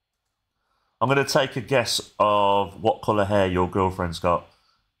 I'm going to take a guess of what colour hair your girlfriend's got.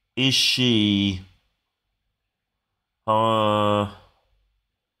 Is she... I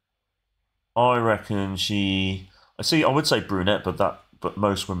reckon she... I would say brunette, but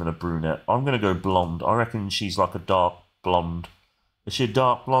most women are brunette. I'm going to go blonde. I reckon she's like a dark blonde. Is she a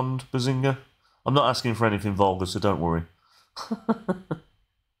dark blonde, Bazinga? I'm not asking for anything vulgar, so don't worry.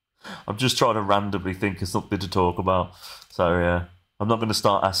 I'm just trying to randomly think of something to talk about. So, yeah. I'm not going to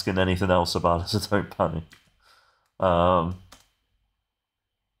start asking anything else about it, so don't panic. I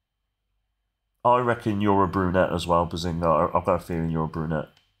reckon you're a brunette as well, Bazinga. I've got a feeling you're a brunette.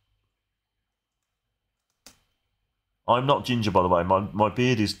 I'm not ginger, by the way. My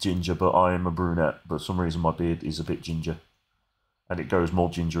beard is ginger, but I am a brunette. But for some reason, my beard is a bit ginger. And it goes more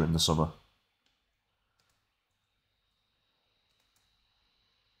ginger in the summer.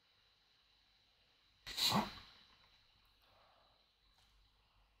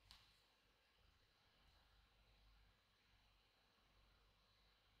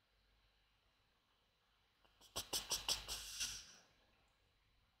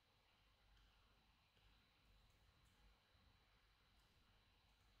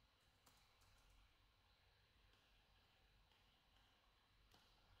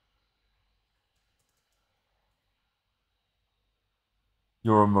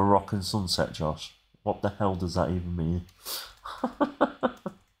 You're a Moroccan sunset, Josh. What the hell does that even mean?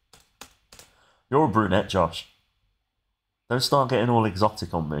 You're a brunette, Josh. Don't start getting all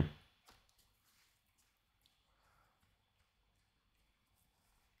exotic on me.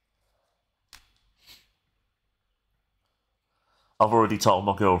 I've already told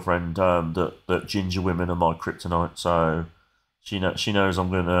my girlfriend that ginger women are my kryptonite, so she knows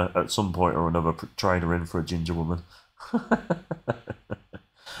I'm gonna at some point or another train her in for a ginger woman.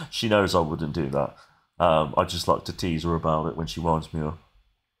 She knows I wouldn't do that. I just like to tease her about it when she winds me up.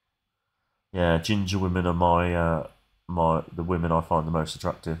 Yeah, ginger women are the women I find the most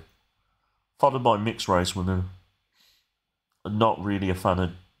attractive. Followed by mixed race women. I'm not really a fan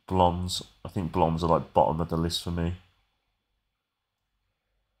of blondes. I think blondes are like bottom of the list for me.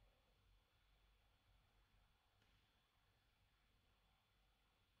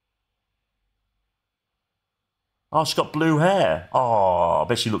 Oh, she's got blue hair. Oh, I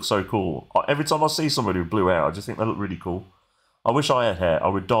bet she looks so cool. Every time I see somebody with blue hair, I just think they look really cool. I wish I had hair. I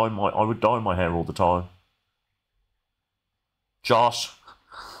would dye my hair all the time. Josh,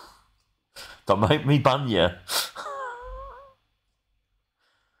 don't make me ban you.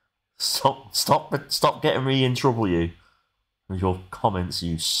 Stop getting me in trouble, you. With your comments,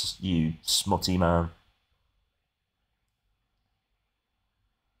 you smutty man.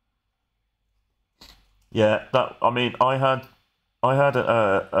 Yeah, I had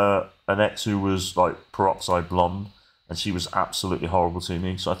an ex who was like peroxide blonde, and she was absolutely horrible to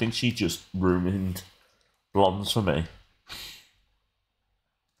me. So I think she just ruined blondes for me.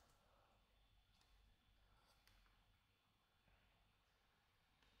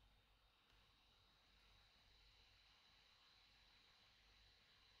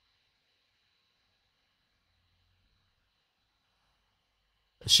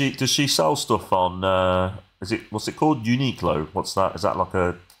 Does she sell stuff on? What's it called? Uniqlo. What's that? Is that like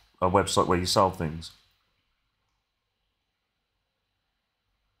a website where you sell things?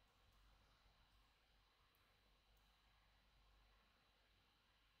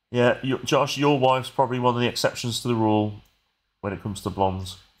 Yeah, Josh, your wife's probably one of the exceptions to the rule when it comes to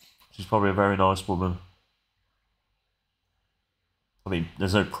blondes. She's probably a very nice woman. I mean,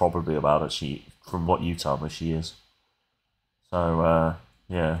 there's no probably about it. From what you tell me, she is. So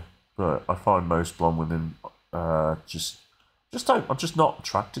yeah, but I find most blonde women just don't. I'm just not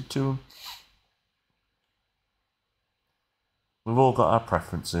attracted to them. We've all got our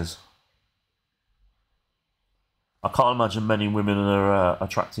preferences. I can't imagine many women are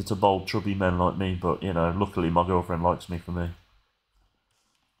attracted to bold, chubby men like me, but you know, luckily my girlfriend likes me for me.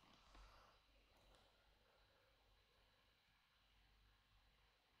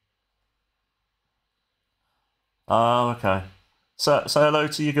 Oh, okay. So say hello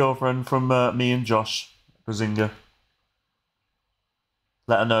to your girlfriend from me and Josh Bazinga.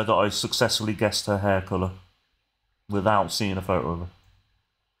 Let her know that I successfully guessed her hair colour without seeing a photo of her.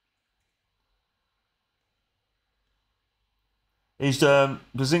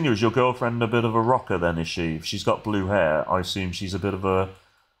 Bazinga, is your girlfriend a bit of a rocker then, is she? If she's got blue hair, I assume she's a bit of a...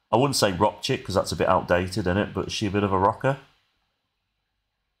 I wouldn't say rock chick, because that's a bit outdated, isn't it? But is she a bit of a rocker?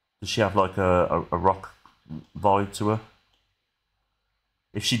 Does she have like a rock vibe to her?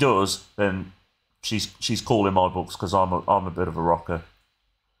 If she does, then she's cool in my books, because I'm a bit of a rocker.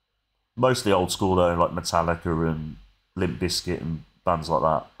 Mostly old school though, like Metallica and Limp Bizkit and bands like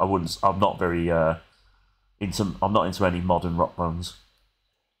that. I'm not very I'm not into any modern rock bands.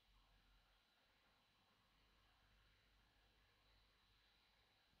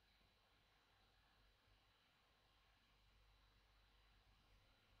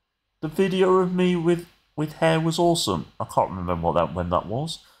 The video of me with hair was awesome. I can't remember when that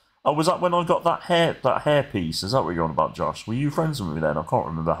was. Oh, was that when I got that hair piece? Is that what you're on about, Josh? Were you friends with me then? I can't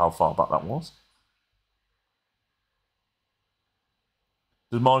remember how far back that was.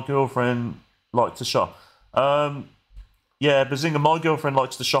 Does my girlfriend like to shop? Yeah, Bazinga, my girlfriend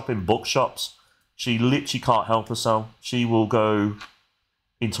likes to shop in bookshops. She literally can't help herself. She will go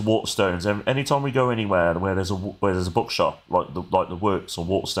into Waterstones. Anytime we go anywhere where there's a bookshop, like the Works or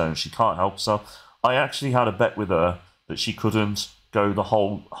Waterstones, she can't help herself. I actually had a bet with her that she couldn't go the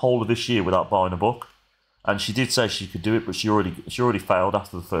whole of this year without buying a book. And she did say she could do it, but she already failed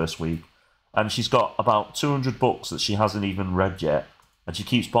after the first week. And she's got about 200 books that she hasn't even read yet. And she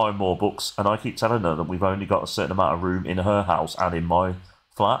keeps buying more books, and I keep telling her that we've only got a certain amount of room in her house and in my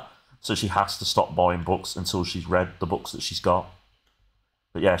flat, so she has to stop buying books until she's read the books that she's got.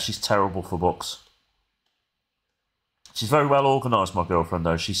 But yeah, she's terrible for books. She's very well organised, my girlfriend,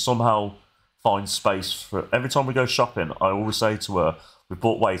 though. She somehow finds space for... Every time we go shopping, I always say to her, we've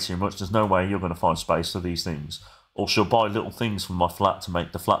bought way too much, there's no way you're going to find space for these things. or she'll buy little things from my flat to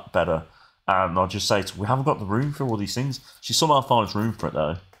make the flat better. And I'll just say to her, we haven't got the room for all these things. She somehow finds room for it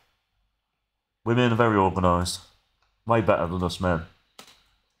though. Women are very organised. Way better than us men.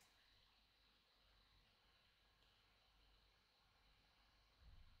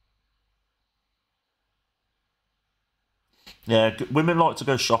 Yeah, women like to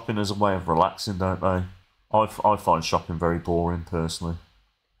go shopping as a way of relaxing, don't they? I find shopping very boring, personally.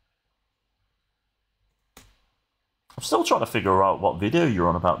 I'm still trying to figure out what video you're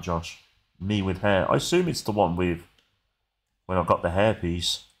on about, Josh. Me with hair. I assume it's the one with when I got the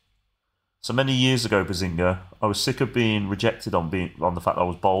hairpiece. So many years ago, Bazinga, I was sick of being rejected on the fact that I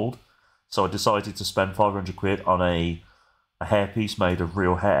was bald. So I decided to spend 500 quid on a hairpiece made of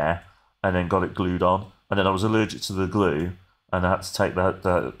real hair, and then got it glued on. And then I was allergic to the glue, and I had to take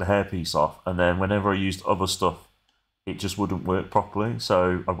the hairpiece off. And then whenever I used other stuff, it just wouldn't work properly.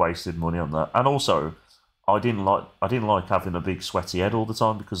 So I wasted money on that. And also, I didn't like having a big sweaty head all the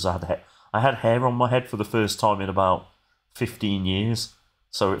time, because I had hair on my head for the first time in about 15 years.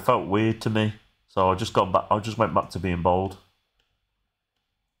 So it felt weird to me. So I just went back to being bald.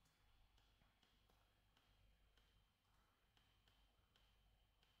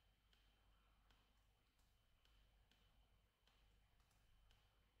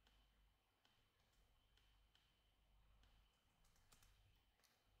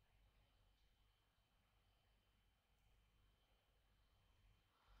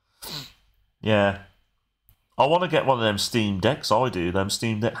 Yeah. I want to get one of them Steam Decks. I do, them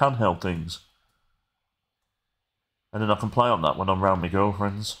Steam Deck handheld things. And then I can play on that when I'm around my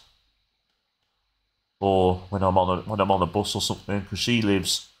girlfriends. Or when I'm on a bus or something, because she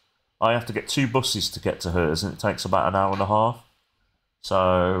lives... I have to get 2 buses to get to hers, and it takes about an hour and a half.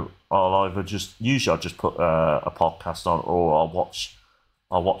 So usually I'll just put a podcast on, or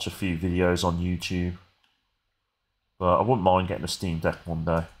I'll watch a few videos on YouTube. But I wouldn't mind getting a Steam Deck one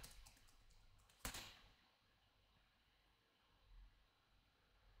day.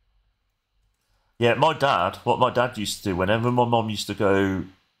 Yeah, what my dad used to do, whenever my mum used to go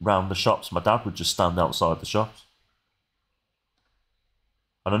round the shops, my dad would just stand outside the shops.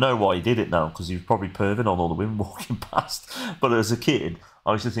 And I know why he did it now, because he was probably perving on all the women walking past. But as a kid,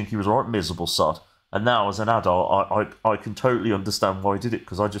 I used to think he was a right miserable sod. And now, as an adult, I can totally understand why he did it,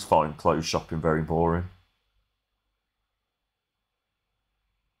 because I just find clothes shopping very boring.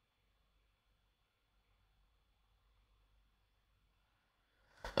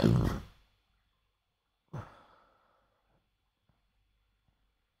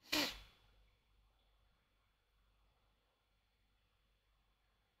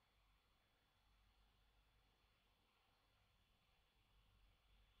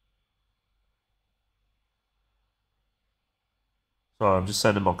 Sorry, I'm just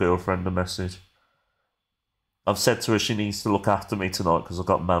sending my girlfriend a message. I've said to her she needs to look after me tonight because I've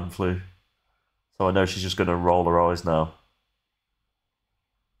got man flu. So I know she's just going to roll her eyes now.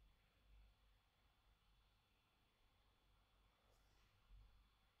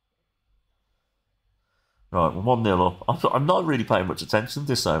 Right, we're 1-0 up. I'm not really paying much attention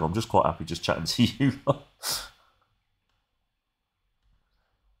this time. I'm just quite happy just chatting to you.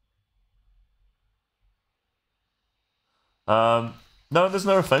 No, there's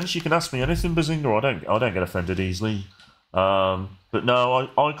no offence. You can ask me anything, Bazinga. I don't get offended easily. But no,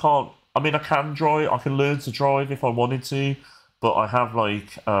 I can't. I mean, I can drive. I can learn to drive if I wanted to, but I have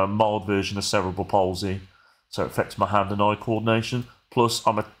like a mild version of cerebral palsy, so it affects my hand and eye coordination. Plus,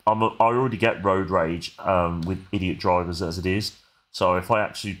 I already get road rage with idiot drivers as it is. So if I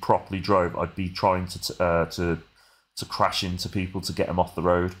actually properly drove, I'd be trying to crash into people to get them off the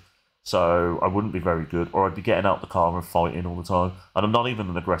road. So I wouldn't be very good, or I'd be getting out the car and fighting all the time. And I'm not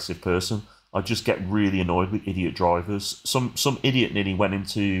even an aggressive person. I just get really annoyed with idiot drivers. Some idiot nearly went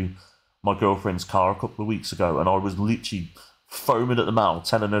into my girlfriend's car a couple of weeks ago, and I was literally foaming at the mouth,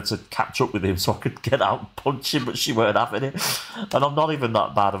 telling her to catch up with him so I could get out and punch him, but she weren't having it. And I'm not even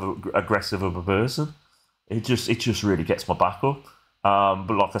that bad of aggressive of a person. It just really gets my back up.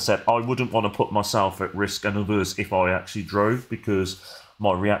 But like I said, I wouldn't want to put myself at risk and others if I actually drove, because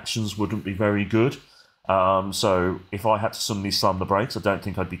my reactions wouldn't be very good. So if I had to suddenly slam the brakes, I don't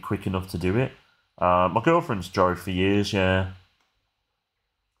think I'd be quick enough to do it. My girlfriend's drove for years, yeah.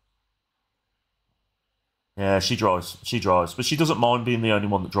 Yeah, she drives. She drives. But she doesn't mind being the only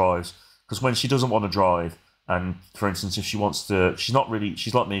one that drives. Because when she doesn't want to drive, and for instance, if she wants to, she's like me,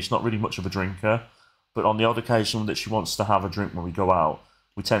 she's not really much of a drinker. But on the odd occasion that she wants to have a drink when we go out,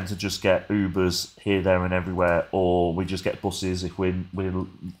 we tend to just get Ubers here, there, and everywhere, or we just get buses if we're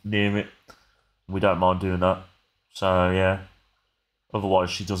near it. We don't mind doing that. So, yeah. Otherwise,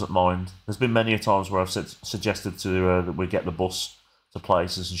 she doesn't mind. There's been many a times where I've suggested to her that we get the bus to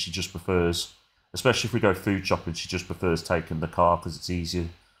places, and she just prefers, especially if we go food shopping, she just prefers taking the car because it's easier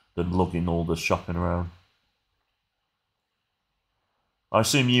than lugging all the shopping around. I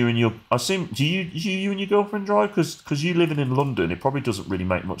assume you and your, I assume you and your girlfriend drive because you living in London, it probably doesn't really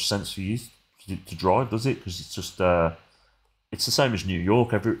make much sense for you to drive, does it? Because it's just it's the same as New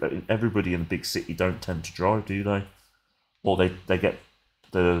York. Everybody in the big city don't tend to drive, do they? Or they get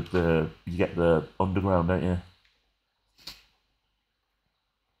the you get the underground, don't you?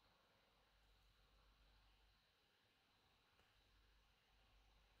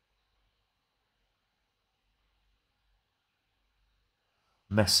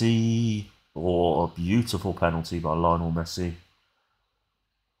 Messi, or a beautiful penalty by Lionel Messi.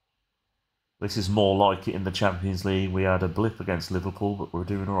 This is more like it in the Champions League. We had a blip against Liverpool, but we're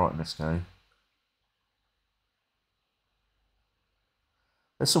doing alright in this game.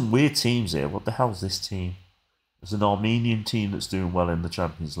 There's some weird teams here. What the hell's this team? There's an Armenian team that's doing well in the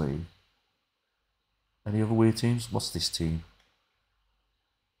Champions League. Any other weird teams? What's this team?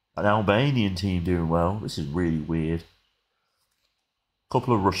 An Albanian team doing well. This is really weird.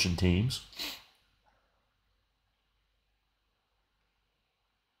 Couple of Russian teams.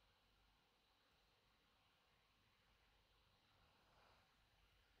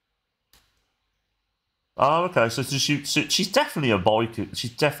 Oh, okay. So she's definitely a biker.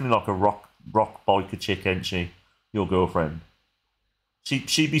 She's definitely like a rock biker chick, ain't she? Your girlfriend.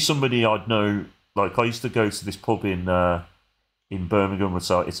 She'd be somebody I'd know. Like, I used to go to this pub in Birmingham,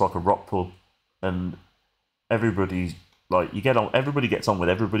 so it's like a rock pub, and everybody's like, you get on. Everybody gets on with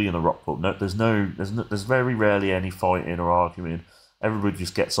everybody in the rock pub. No, there's very rarely any fighting or arguing. Everybody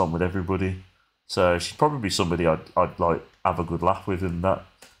just gets on with everybody. So she'd probably be somebody I'd like have a good laugh with and that.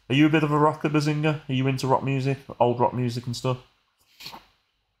 Are you a bit of a rocker, Bazinga? Are you into rock music, old rock music and stuff?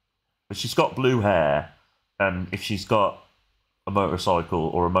 But she's got blue hair, and if she's got a motorcycle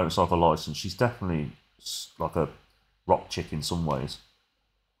or a motorcycle license, she's definitely like a rock chick in some ways.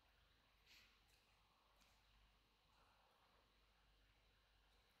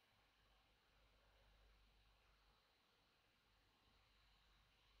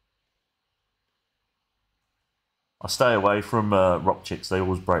 I stay away from rock chicks. They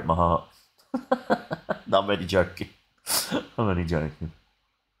always break my heart. No, I'm only joking. I'm only joking.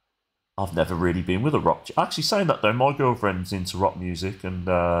 I've never really been with a rock chick. Actually, saying that though, my girlfriend's into rock music, and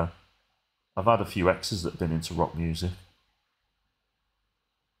I've had a few exes that have been into rock music.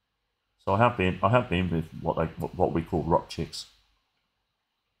 So I have been with what we call rock chicks.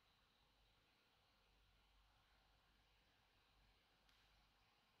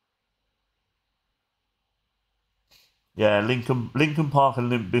 Yeah, Lincoln Park and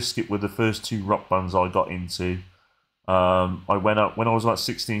Limp Bizkit were the first two rock bands I got into. I went out when I was about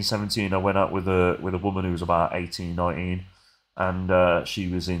 16, 17. I went out with a woman who was about 18, 19, and she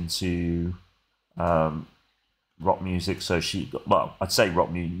was into rock music. So I'd say rock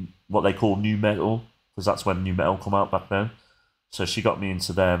music, what they call new metal, because that's when new metal come out back then. So she got me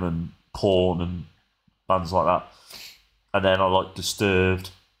into them and Korn and bands like that. And then I like Disturbed.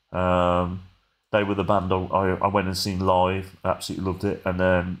 They were the band I went and seen live. Absolutely loved it. And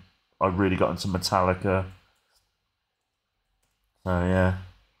then I really got into Metallica. So yeah,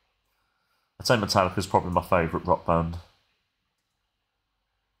 I'd say Metallica's probably my favourite rock band.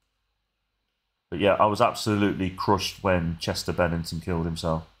 But yeah, I was absolutely crushed when Chester Bennington killed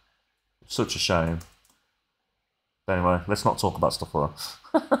himself. Such a shame. But anyway, let's not talk about stuff like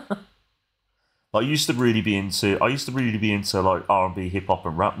that. I used to really be into like R&B, hip hop,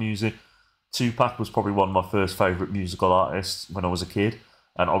 and rap music. Tupac was probably one of my first favourite musical artists when I was a kid,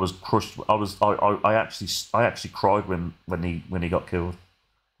 and I was crushed. I actually cried when he got killed.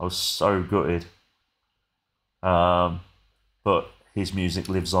 I was so gutted. But his music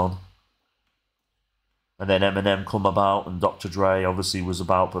lives on. And then Eminem come about, and Dr. Dre obviously was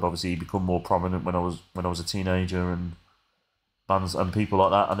about, but obviously he became more prominent when I was a teenager, and bands and people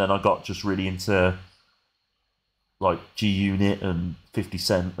like that. And then I got just really into like G Unit and 50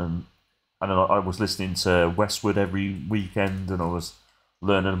 Cent, and then I was listening to Westwood every weekend, and I was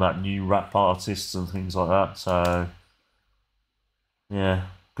learning about new rap artists and things like that. So yeah,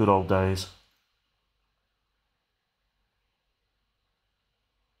 good old days.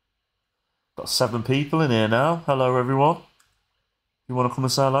 Got 7 people in here now. Hello everyone. You want to come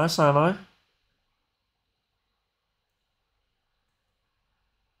and say hello? Say hello.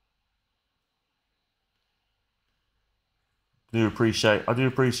 I do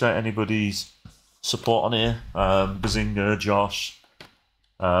appreciate anybody's support on here. Bazinga, Josh,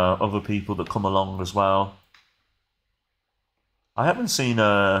 other people that come along as well. I haven't seen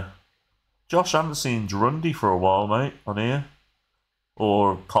Josh. I haven't seen Drundi for a while, mate, on here,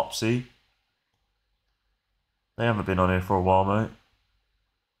 or Copsy. They haven't been on here for a while, mate,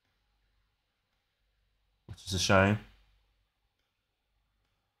 which is a shame.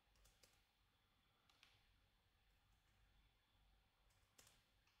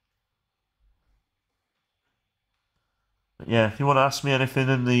 But yeah, if you want to ask me anything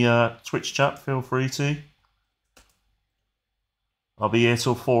in the Twitch chat, feel free to. I'll be here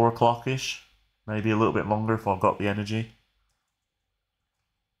till 4 o'clock-ish. Maybe a little bit longer if I've got the energy.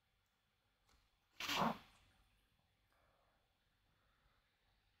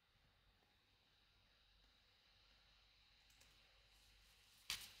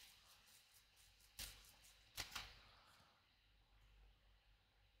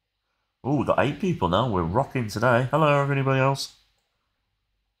 Oh, we've got 8 people now. We're rocking today. Hello, anybody else?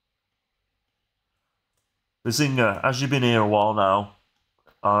 Bazinga, as you've been here a while now,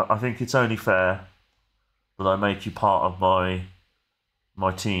 I think it's only fair that I make you part of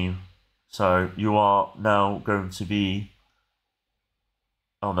my team. So you are now going to be...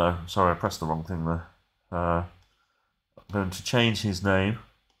 Oh no, sorry, I pressed the wrong thing there. I'm going to change his name.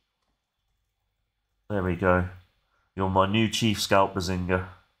 There we go. You're my new chief scout, Bazinga.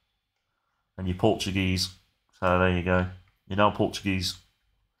 And you're Portuguese. So there you go. You're now Portuguese.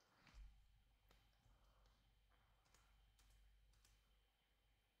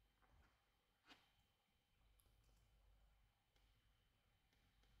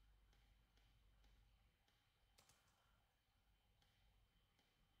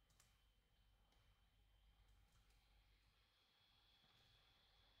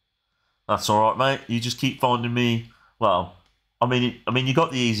 That's all right, mate. You just keep finding me. Well, I mean, you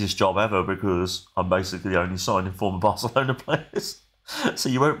got the easiest job ever because I'm basically only signing former Barcelona players, so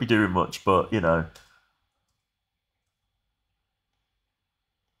you won't be doing much. But you know,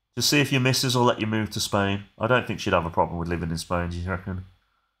 just see if your missus will let you move to Spain. I don't think she'd have a problem with living in Spain. Do you reckon?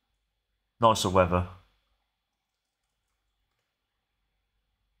 Nicer weather.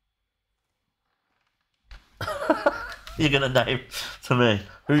 You're gonna name to me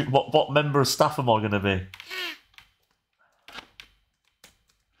who? What member of staff am I gonna be?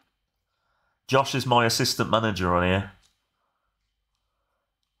 Josh is my assistant manager on here.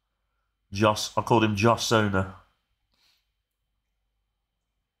 Josh, I called him Josh Sona.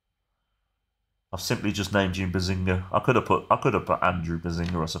 I've simply just named you Bazinga. I could have put Andrew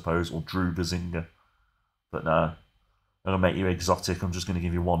Bazinga, I suppose, or Drew Bazinga, but no. I'm gonna make you exotic. I'm just gonna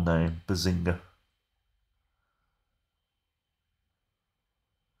give you one name, Bazinga.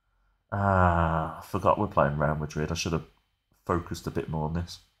 Ah, I forgot we're playing Real Madrid. I should have focused a bit more on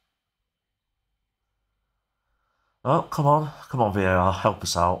this. Oh, come on, VAR, help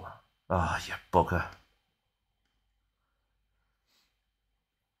us out. Ah, you bugger.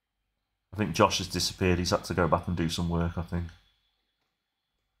 I think Josh has disappeared. He's had to go back and do some work, I think.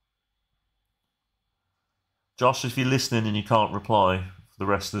 Josh, if you're listening and you can't reply for the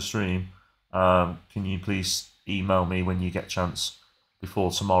rest of the stream, can you please email me when you get a chance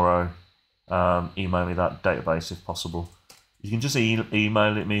before tomorrow? Email me that database if possible. You can just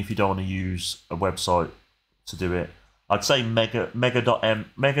email it me if you don't want to use a website to do it. I'd say mega.nz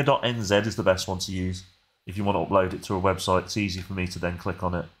is the best one to use if you want to upload it to a website. It's easy for me to then click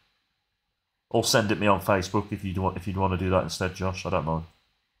on it, or send it me on Facebook if you'd want to do that instead, Josh. I don't mind.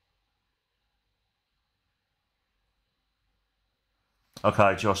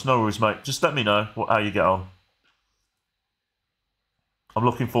 Okay, Josh, no worries, mate. Just let me know how you get on. I'm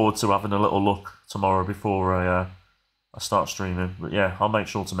looking forward to having a little look tomorrow before I start streaming. But yeah, I'll make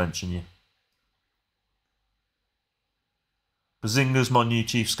sure to mention you. Bazinga's my new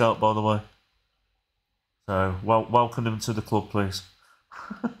chief scout, by the way. So, welcome him to the club, please.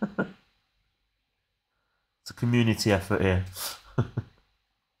 It's a community effort here.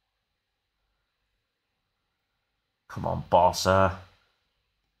 Come on, Barca.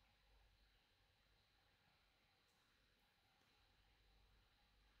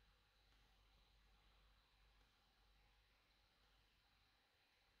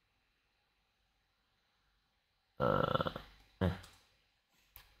 Yeah.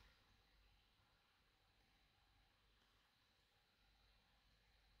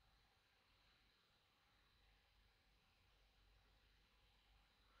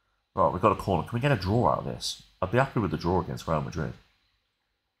 Right, we've got a corner. Can we get a draw out of this? I'd be happy with the draw against Real Madrid.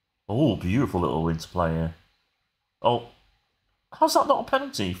 Oh, beautiful little interplay here. Oh, how's that not a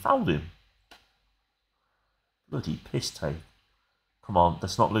penalty? Fouled him. Bloody piss take. Come on,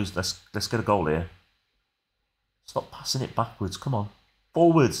 let's not lose. Let's get a goal here. Stop passing it backwards. Come on,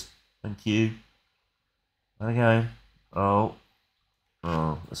 forwards. Thank you. There we go. Oh,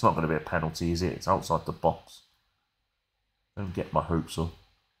 Oh, it's not going to be a penalty, is it? It's outside the box. Don't get my hopes up.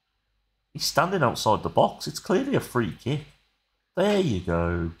 He's standing outside the box. It's clearly a free kick. There you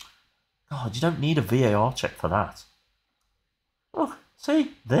go. God, you don't need a VAR check for that. Look,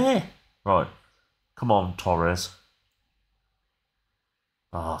 see? There. Right. Come on, Torres.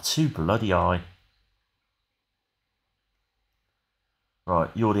 Ah, too bloody high.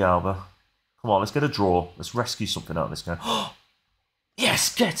 Right, Jordi Alba. Come on, let's get a draw. Let's rescue something out of this game.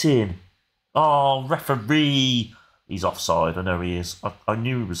 Yes, get in! Oh, referee! He's offside, I know he is. I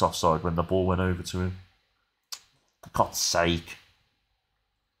knew he was offside when the ball went over to him. For God's sake.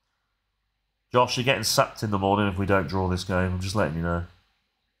 Josh, you're getting sacked in the morning if we don't draw this game. I'm just letting you know.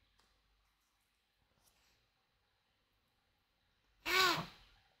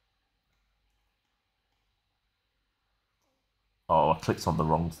 Oh, I clicked on the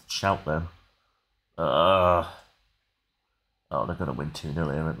wrong shout then. Oh, they're going to win 2-0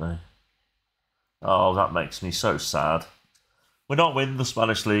 here, aren't they? Oh, that makes me so sad. We're not winning the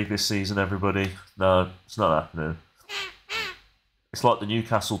Spanish League this season, everybody. No, it's not happening. It's like the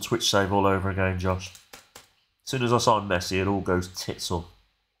Newcastle Twitch save all over again, Josh. As soon as I sign Messi, it all goes tits up.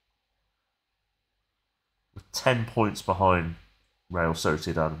 We're 10 points behind Real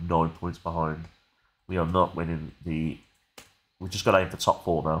Sociedad, 9 points behind. We are not winning the... We've just got to aim for top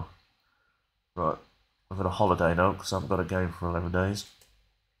 4 now. Right, I've got a holiday now because I haven't got a game for 11 days.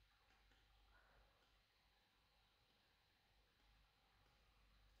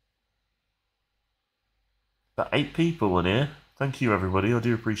 About 8 people in here. Thank you, everybody. I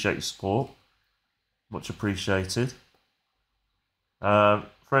do appreciate your support. Much appreciated. For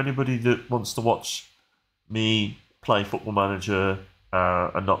anybody that wants to watch me play Football Manager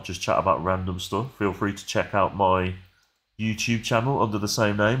and not just chat about random stuff, feel free to check out my YouTube channel under the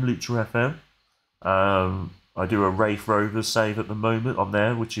same name, LuchaFM. I do a Wraith Rovers save at the moment on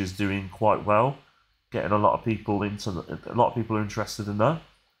there, which is doing quite well. Getting a lot of people a lot of people are interested in that.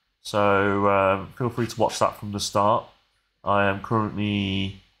 So feel free to watch that from the start. I am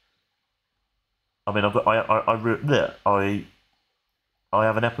currently. I mean, I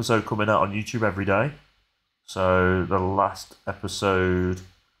have an episode coming out on YouTube every day. So the last episode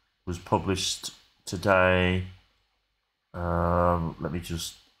was published today. Let me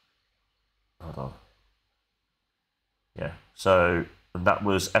just hold on. Yeah. So that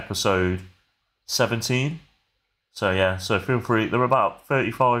was episode 17. So yeah, so feel free. They're about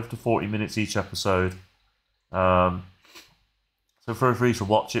 35 to 40 minutes each episode. So feel free to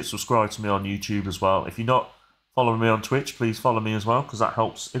watch it. Subscribe to me on YouTube as well. If you're not following me on Twitch, please follow me as well because that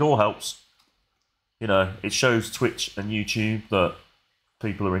helps. It all helps. You know, it shows Twitch and YouTube that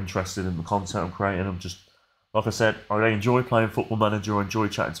people are interested in the content I'm creating. I'm just, like I said, I enjoy playing Football Manager. I enjoy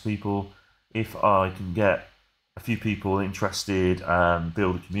chatting to people. If I can get a few people interested and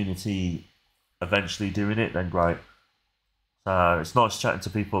build a community eventually doing it, then great. So it's nice chatting to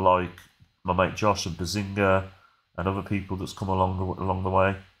people like my mate Josh and Bazinga and other people that's come along the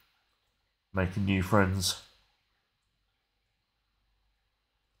way, making new friends.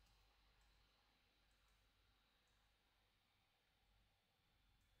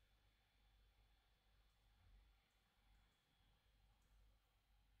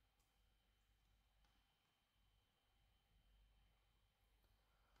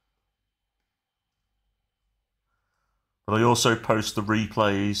 But I also post the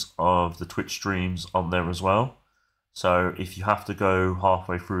replays of the Twitch streams on there as well. So if you have to go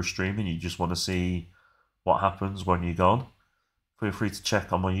halfway through a stream and you just want to see what happens when you're gone, feel free to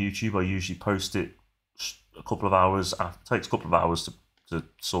check on my YouTube. I usually post it a couple of hours. It takes a couple of hours to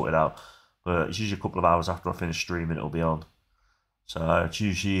sort it out. But it's usually a couple of hours after I finish streaming it'll be on. So it's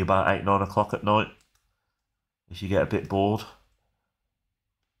usually about 8, 9 o'clock at night if you get a bit bored.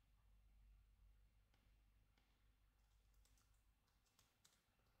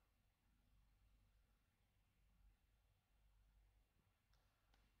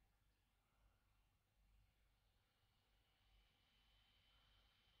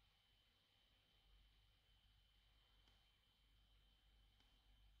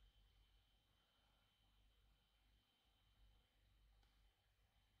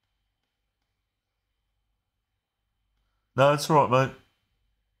 No, it's alright, mate.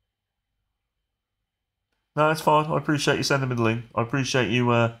 No, it's fine. I appreciate you sending me the link. I appreciate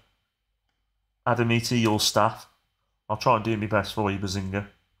you adding me to your staff. I'll try and do my best for you, Bazinga.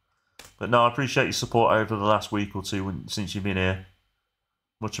 But no, I appreciate your support over the last week or two since you've been here.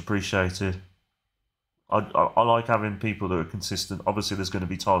 Much appreciated. I like having people that are consistent. Obviously, there's going to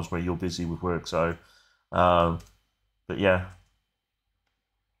be times where you're busy with work, so... but yeah.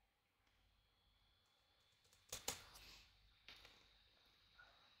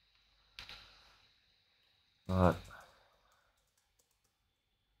 Right.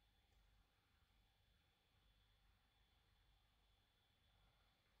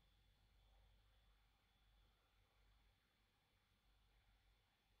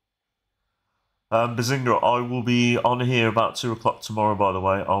 Bazinga, I will be on here about 2 o'clock tomorrow, by the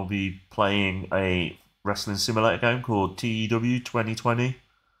way. I'll be playing a wrestling simulator game called TEW 2020.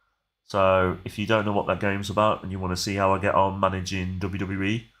 So if you don't know what that game's about and you want to see how I get on managing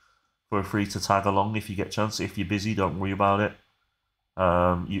WWE, feel free to tag along if you get a chance. If you're busy, don't worry about it.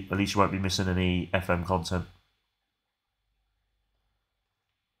 At least you won't be missing any FM content.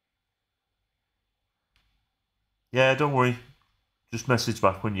 Yeah, don't worry. Just message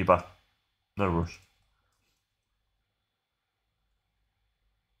back when you're back. No rush.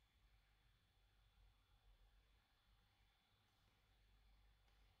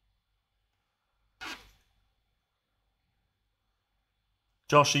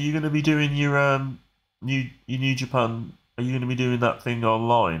 Josh, are you going to be doing your New Japan? Are you going to be doing that thing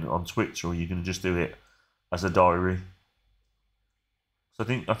online on Twitch, or are you going to just do it as a diary? So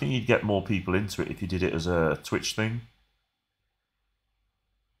I think you'd get more people into it if you did it as a Twitch thing.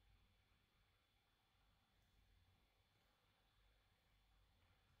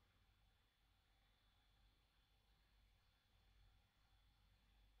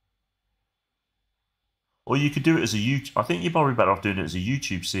 Or you could do it as a YouTube. I think you're probably better off doing it as a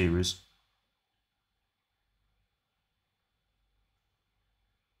YouTube series.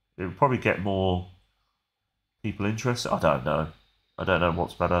 It would probably get more people interested. I don't know. I don't know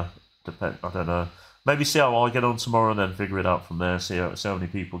what's better. I don't know. Maybe see how I get on tomorrow and then figure it out from there. See how many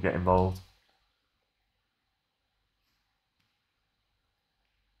people get involved.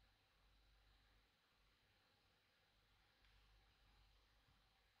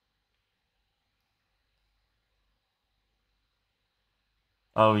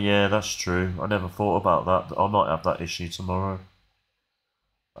 Oh yeah, that's true. I never thought about that. I might have that issue tomorrow.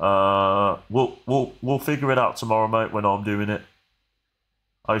 We'll figure it out tomorrow, mate. When I'm doing it,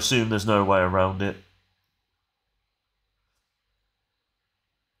 I assume there's no way around it.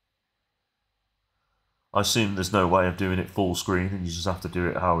 I assume there's no way of doing it full screen, and you just have to do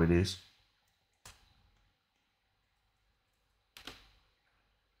it how it is.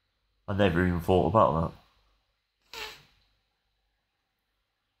 I never even thought about that.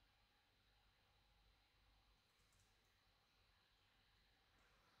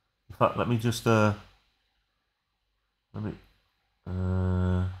 In fact, let me just let me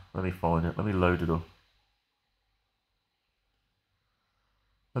let me find it. Let me load it up.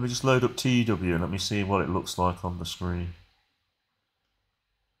 Let me just load up TW and let me see what it looks like on the screen.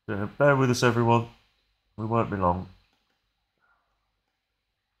 Bear with us, everyone. We won't be long.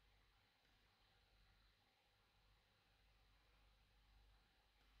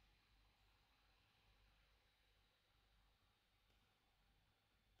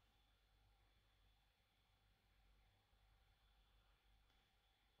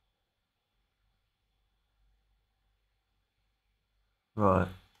 Right.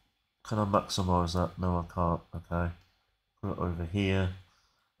 Can I maximise that? No, I can't. Okay. Put it over here.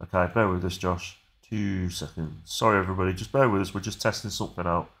 Okay, bear with us, Josh. 2 seconds. Sorry, everybody. Just bear with us. We're just testing something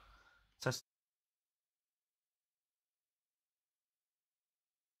out. Test.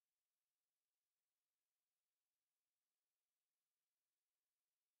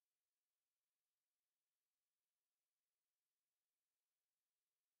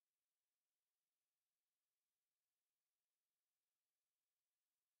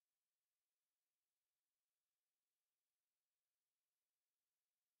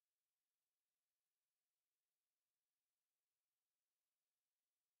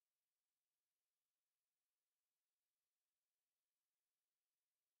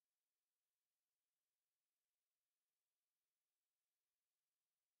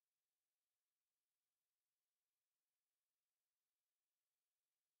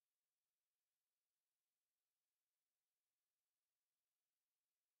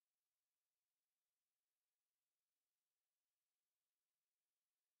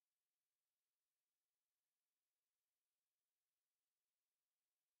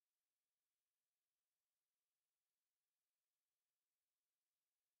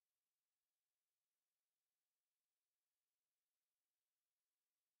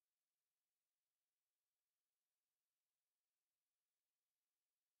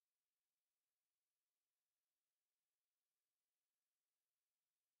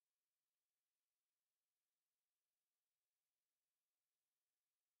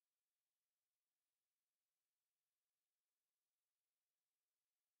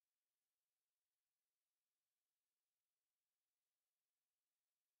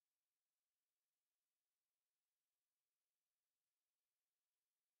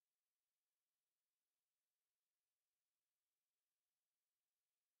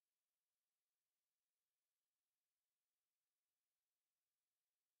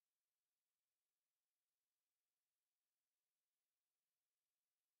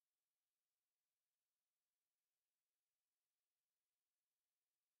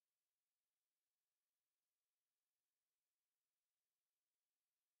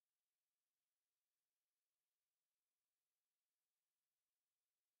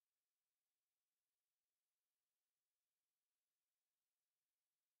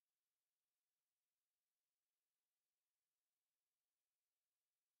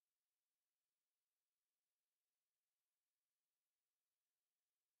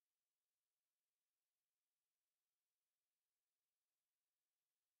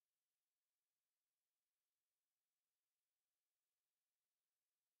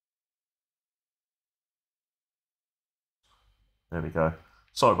 There we go.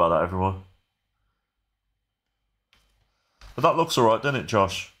 Sorry about that, everyone. But that looks alright, doesn't it,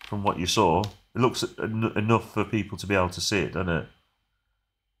 Josh? From what you saw. It looks enough for people to be able to see it, doesn't it?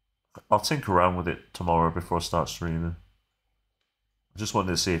 I'll tinker around with it tomorrow before I start streaming. I just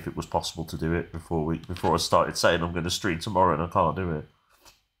wanted to see if it was possible to do it before I started saying I'm going to stream tomorrow and I can't do it.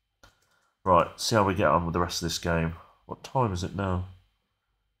 Right, see how we get on with the rest of this game. What time is it now?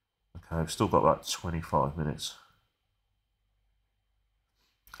 Okay, I've still got about 25 minutes.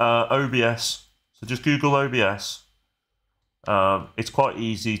 OBS. So just Google OBS. It's quite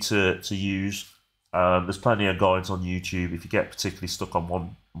easy to use. There's plenty of guides on YouTube. If you get particularly stuck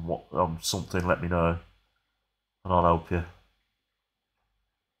on something, let me know, and I'll help you.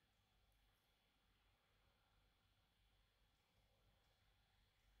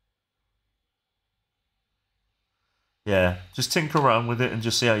 Yeah, just tinker around with it and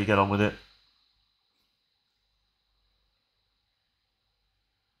just see how you get on with it.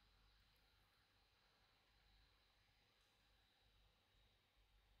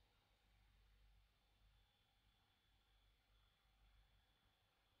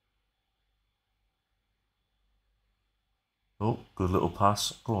 Oh, good little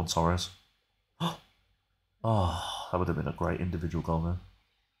pass. Go on, Torres. Oh, that would have been a great individual goal there.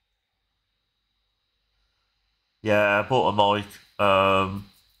 Yeah, I bought a mic. I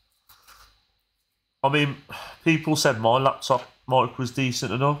mean, people said my laptop mic was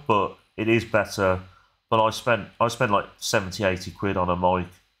decent enough, but it is better. But I spent like 70, 80 quid on a mic.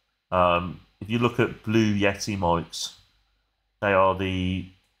 If you look at Blue Yeti mics, they are the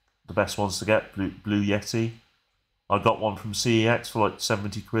best ones to get. Blue Yeti. I got one from CEX for like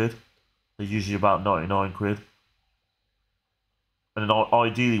 70 quid. They're usually about 99 quid. And then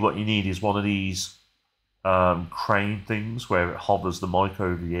ideally, what you need is one of these crane things where it hovers the mic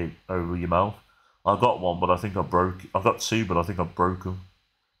over your mouth. I got one, but I think I broke. I've got two, but I think I broke them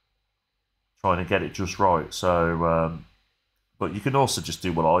trying to get it just right. So, but you can also just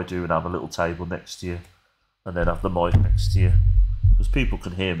do what I do and have a little table next to you, and then have the mic next to you, because people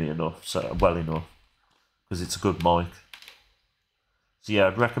can hear me enough, so well enough, because it's a good mic. So yeah,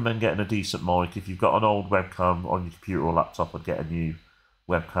 I'd recommend getting a decent mic. If you've got an old webcam on your computer or laptop, I'd get a new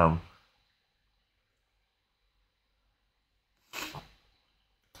webcam.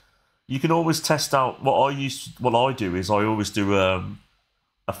 You can always test out what I do is I always do a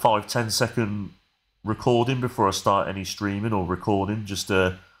 5-10 second recording before I start any streaming or recording, just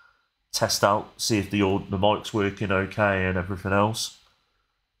to test out, see if the mic's working okay and everything else.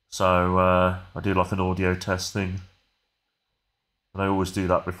 So I do like an audio test thing, and I always do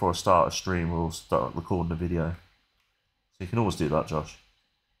that before I start a stream or start recording a video. So you can always do that, Josh.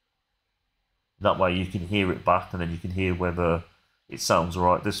 That way you can hear it back, and then you can hear whether it sounds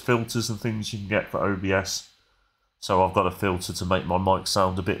alright. There's filters and things you can get for OBS. So I've got a filter to make my mic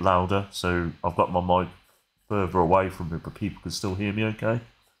sound a bit louder. So I've got my mic further away from it, but people can still hear me okay.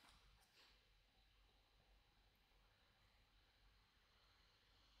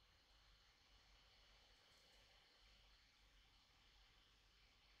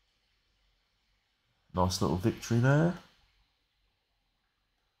 Nice little victory there.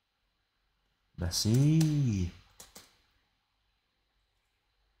 Messi.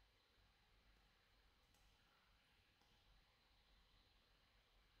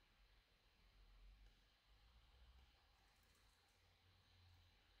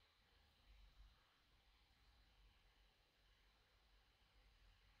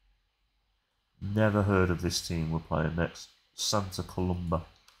 Never heard of this team we're playing next. Santa Columba.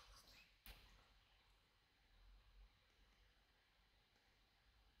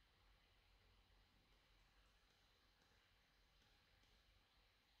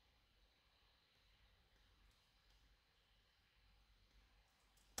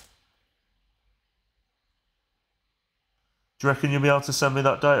 Do you reckon you'll be able to send me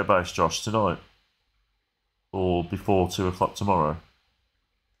that database, Josh, tonight? Or before 2 o'clock tomorrow?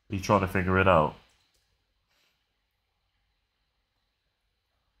 Are you trying to figure it out?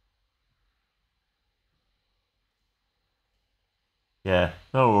 Yeah,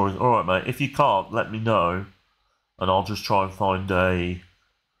 no worries. Alright, mate. If you can't, let me know, and I'll just try and find a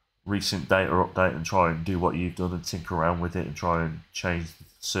recent data update and try and do what you've done and tinker around with it and try and change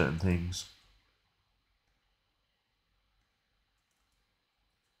certain things.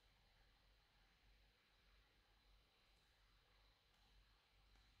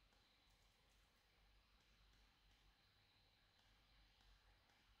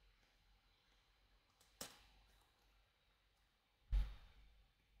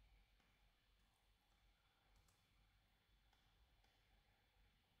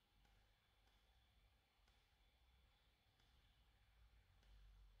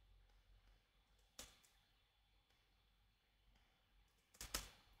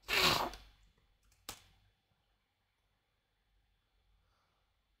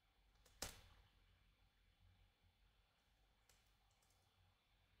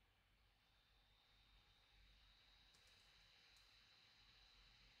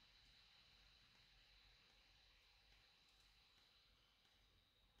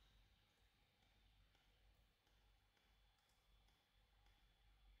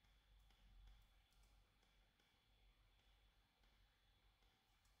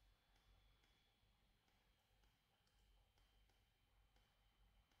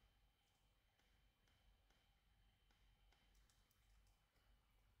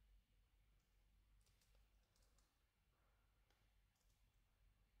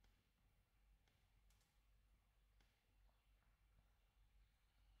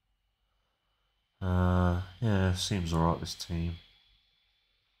 Yeah, seems alright, this team.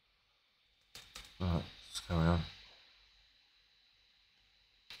 Right, let's carry on.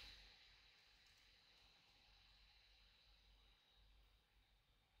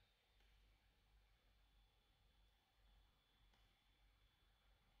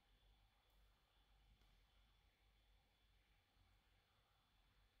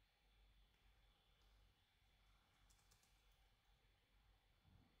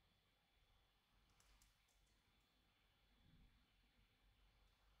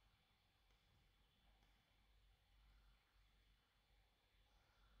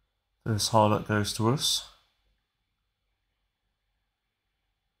 This highlight goes to us.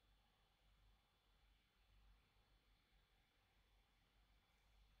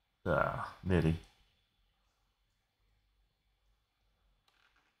 Ah, nearly.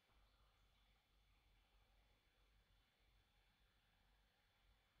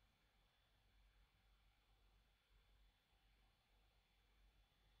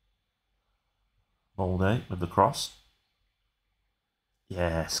 Molde with the cross.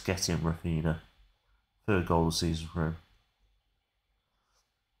 Yes, get him, Raphinha. Third goal of the season for him.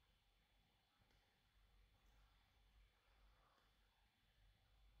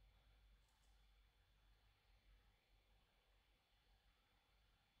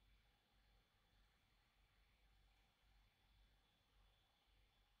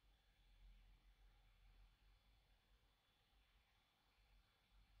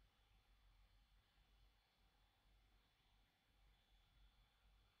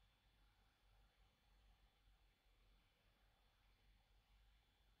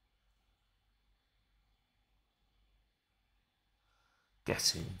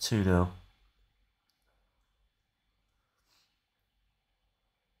 Get him, 2-0.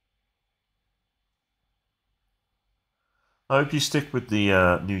 I hope you stick with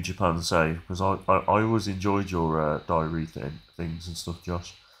the New Japan save, because I always enjoyed your diary things and stuff,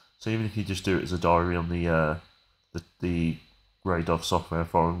 Josh. So even if you just do it as a diary on the Grey Dog software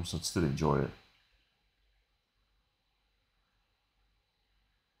forums, I'd still enjoy it.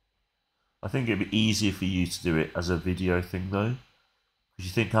 I think it'd be easier for you to do it as a video thing though, because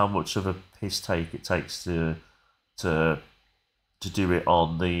you think how much of a piss take it takes to do it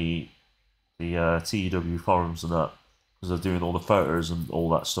on the TEW forums and that, because they're doing all the photos and all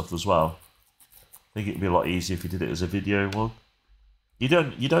that stuff as well. I think it'd be a lot easier if you did it as a video one. You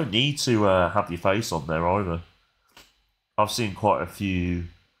don't need to have your face on there either. I've seen quite a few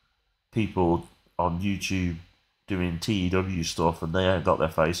people on YouTube doing TEW stuff and they ain't got their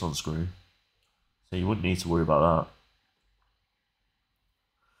face on screen. So you wouldn't need to worry about that.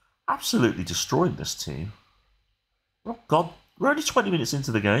 Absolutely destroying this team. Oh God, we're only 20 minutes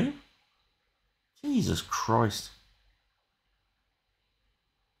into the game. Jesus Christ.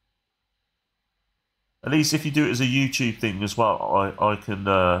 At least if you do it as a YouTube thing as well, I can,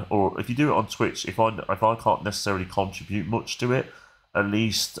 or if you do it on Twitch, if I can't necessarily contribute much to it, at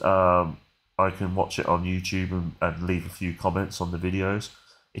least I can watch it on YouTube and leave a few comments on the videos.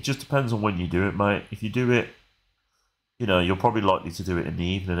 It just depends on when you do it, mate. If you do it, you're probably likely to do it in the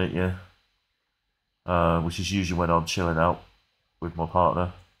evening, ain't you? Which is usually when I'm chilling out with my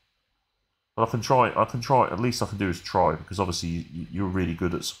partner. But I can try. At least I can do is try, because obviously you're really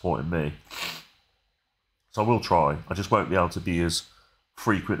good at supporting me. So I will try. I just won't be able to be as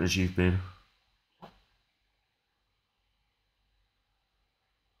frequent as you've been.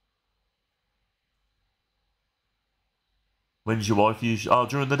 When's your wife usually? Oh,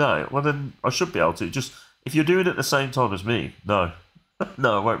 during the day. Well, then I should be able to. Just if you're doing it at the same time as me, no,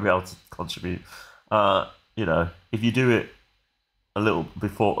 no, I won't be able to contribute. If you do it a little bit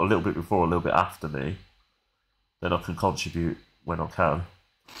before, a little bit after me, then I can contribute when I can.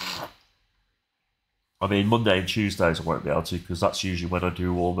 I mean, Monday and Tuesdays I won't be able to, because that's usually when I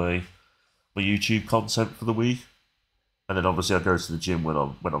do all my YouTube content for the week, and then obviously I go to the gym when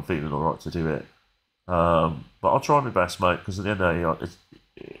I'm feeling alright to do it. But I'll try my best, mate, because at the end of the day,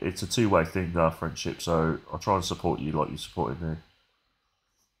 it's a two-way thing, our friendship. So I'll try and support you like you supported me.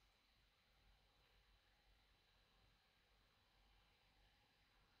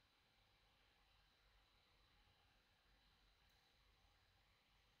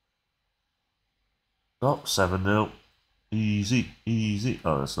 Oh, 7-0. Easy, easy.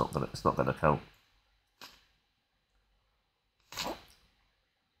 Oh, it's not gonna count.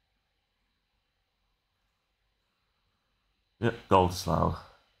 Yep, goal to Slough.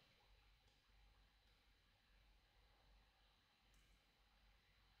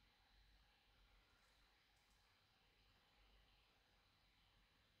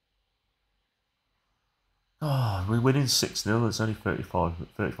 Oh, we're winning 6-0. It's only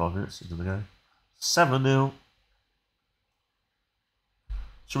 35 minutes into the game. 7-0.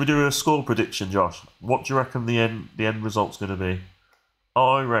 Should we do a score prediction, Josh? What do you reckon the end result's going to be?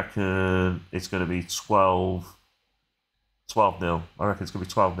 I reckon it's going to be 12-0. I reckon it's going to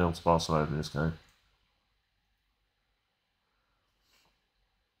be 12-0 to Barcelona in this game.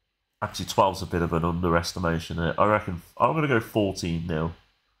 Actually, 12's a bit of an underestimation. I reckon I'm going to go 14-0.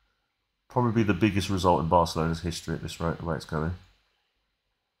 Probably the biggest result in Barcelona's history at this rate, the way it's going.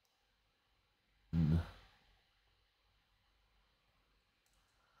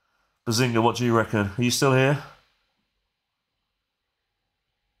 Bazinga, what do you reckon? Are you still here?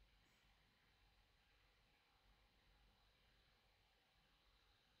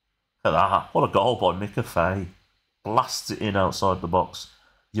 Look at that. What a goal by Mika Faye. Blasts it in outside the box.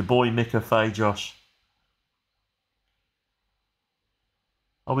 Your boy Mika Faye, Josh.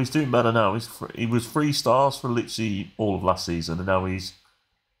 Oh, he's doing better now. He was 3 stars for literally all of last season, and now he's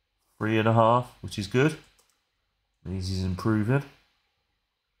 3.5, which is good. Means he's improving.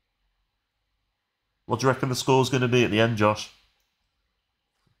 What do you reckon the score's going to be at the end, Josh?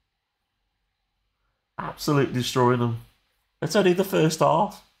 Absolutely destroying them. It's only the first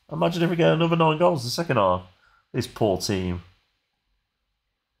half. Imagine if we get another 9 goals in the second half. This poor team.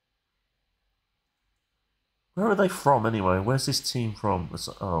 Where are they from anyway? Where's this team from?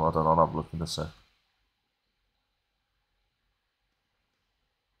 Oh, I don't know. I'll have a look in a sec.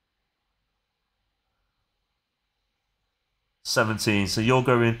 $17. So you're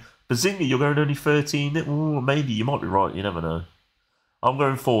going... Bazinga, you're going only 13. Ooh, maybe. You might be right. You never know. I'm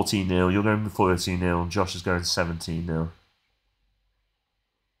going 14-0. You're going 13-0. And Josh is going 17-0.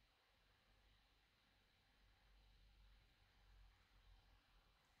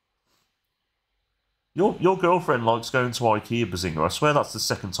 Your girlfriend likes going to IKEA, Bazinga. I swear that's the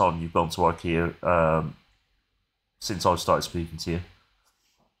second time you've gone to IKEA since I've started speaking to you.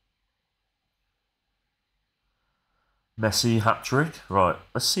 Messi hat-trick. Right,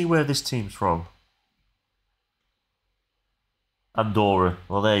 let's see where this team's from. Andorra.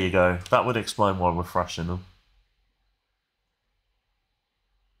 Well, there you go. That would explain why we're thrashing them.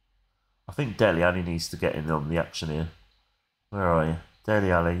 I think Dele Alli needs to get in on the action here. Where are you?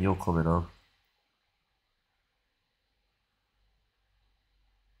 Dele Alli, you're coming on.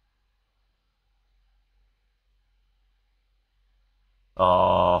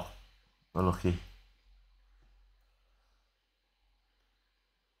 Oh, we're lucky.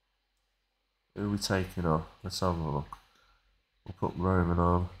 Who are we taking off? Let's have a look. We'll put Roman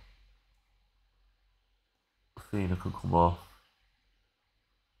on. Fina can come off.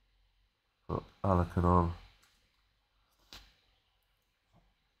 Put Alakon on.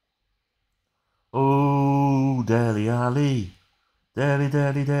 Oh, Dele Alli. Dele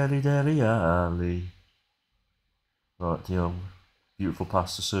Alli. Right, Dion. Beautiful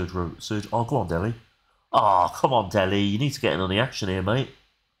pass to Serge. Oh, go on, Dele. Oh, come on, Dele. You need to get in on the action here, mate.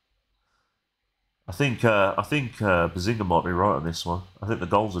 I think Bazinga might be right on this one. I think the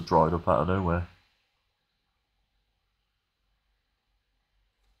goals are dried up out of nowhere.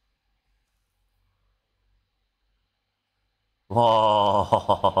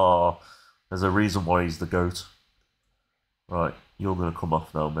 Oh, there's a reason why he's the GOAT. Right, you're going to come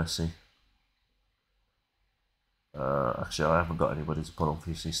off now, Messi. Actually, I haven't got anybody to put on for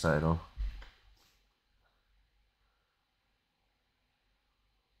you, so he's staying on.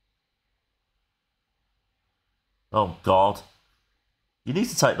 Oh, God. You need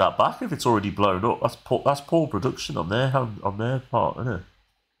to take that back if it's already blown up. That's poor production on their part, isn't it?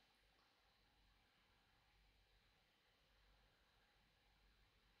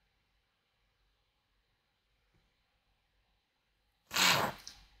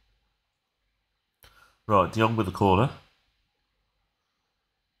 Right, De Jong with the corner.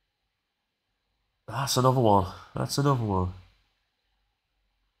 That's another one. That's another one.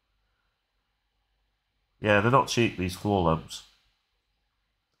 Yeah, they're not cheap, these floor lamps.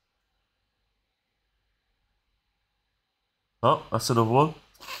 Oh, that's another one.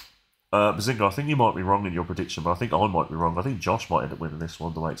 Bazinga, I think you might be wrong in your prediction, but I think I might be wrong. I think Josh might end up winning this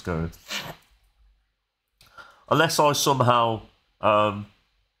one, the way it's going. Unless I somehow,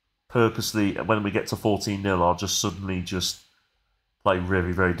 purposely, when we get to 14-0, I'll just suddenly just play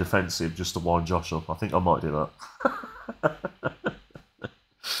very, very defensive just to wind Josh up. I think I might do that.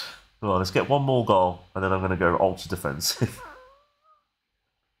 Right, let's get one more goal, and then I'm going to go ultra defensive.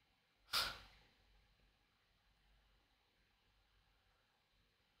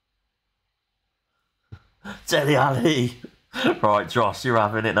 Dele Alli. Right, Josh, you're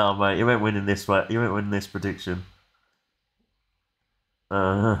having it now, mate. You ain't winning this way. You ain't winning this prediction.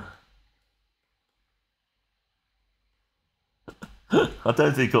 I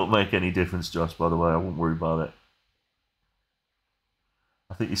don't think it'll make any difference, Josh, by the way. I won't worry about it.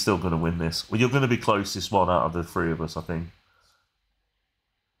 I think you're still going to win this. Well, you're going to be closest one out of the three of us, I think.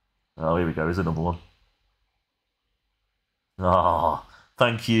 Oh, here we go. Here's another one. Ah, oh,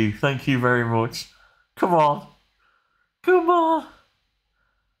 thank you. Thank you very much. Come on. Come on.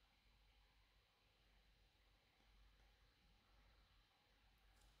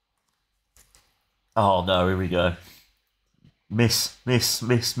 Oh, no. Here we go. Miss, miss,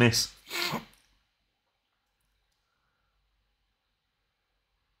 miss, miss.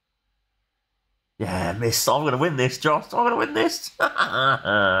 Yeah, miss. I'm going to win this, Josh. I'm going to win this.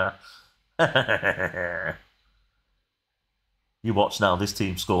 You watch now. This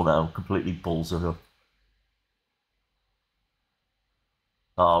team score now. Completely balls it up.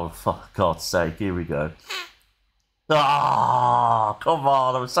 Oh, for God's sake. Here we go. Ah, oh, come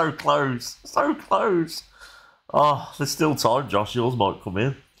on. I was so close. So close. Oh, there's still time, Josh. Yours might come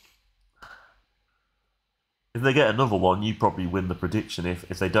in. If they get another one, you probably win the prediction.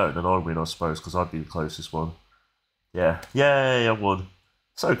 If they don't, then I win, I suppose, because I'd be the closest one. Yeah. Yay, I won.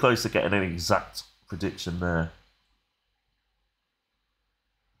 So close to getting an exact prediction there.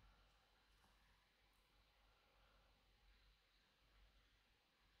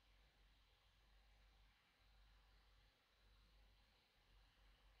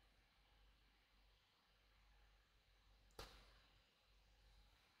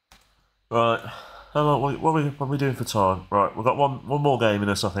 Right. Hello, what are we doing for time? Right, we've got one more game in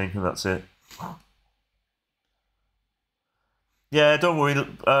us, I think, and that's it. Yeah, don't worry,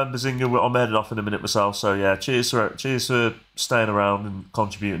 Bazinga, I'm heading off in a minute myself, so yeah, cheers for staying around and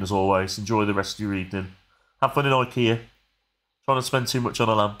contributing as always. Enjoy the rest of your evening. Have fun in IKEA. Trying to spend too much on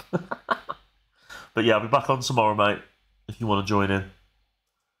a lamp. But yeah, I'll be back on tomorrow, mate, if you want to join in.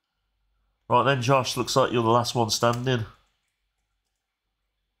 Right then, Josh, looks like you're the last one standing.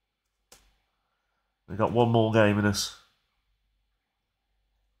 We've got one more game in us.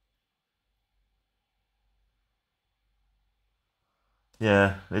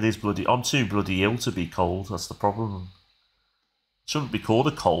 Yeah, it is bloody... I'm too bloody ill to be cold, that's the problem. It shouldn't be called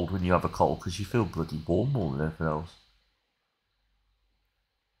a cold when you have a cold, because you feel bloody warm more than anything else.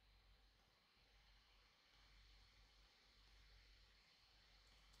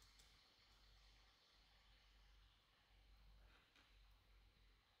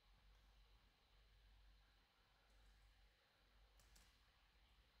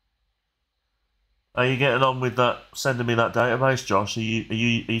 Are you getting on with that? Sending me that database, Josh? Are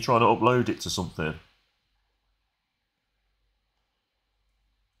you trying to upload it to something?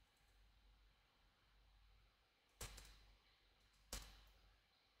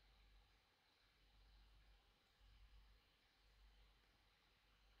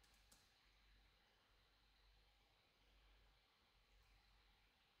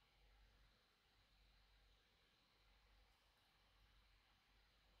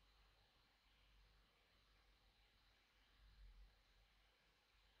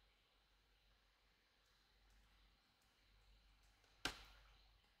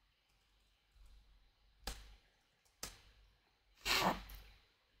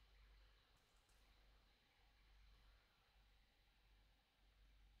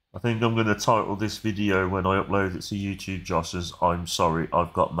 I think I'm going to title this video when I upload it to YouTube, Josh, as I'm sorry,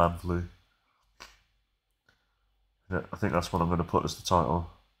 I've got man flu. Yeah, I think that's what I'm going to put as the title.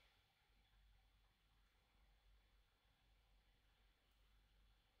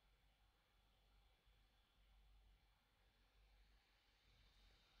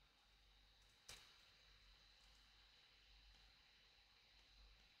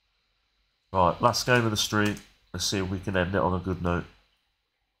 Right, last game of the street. Let's see if we can end it on a good note.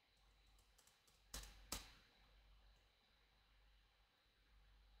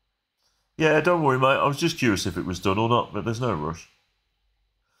 Yeah, don't worry, mate. I was just curious if it was done or not, but there's no rush.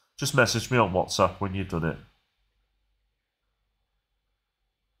 Just message me on WhatsApp when you've done it.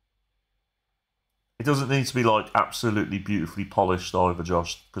 It doesn't need to be like absolutely beautifully polished either,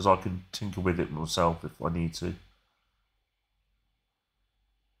 Josh, because I can tinker with it myself if I need to.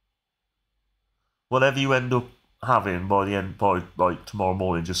 Whatever you end up having by like tomorrow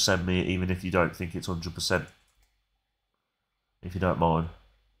morning, just send me it, even if you don't think it's 100%. If you don't mind.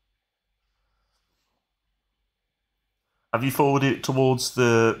 Have you forwarded it towards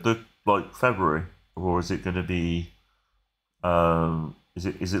the like February, or is it going to be? Is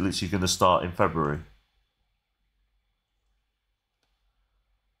it literally going to start in February?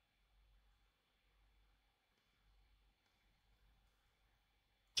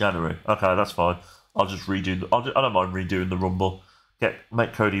 January. Okay, that's fine. I'll just redo. I don't mind redoing the Rumble.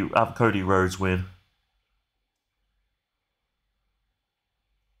 Have Cody Rhodes win.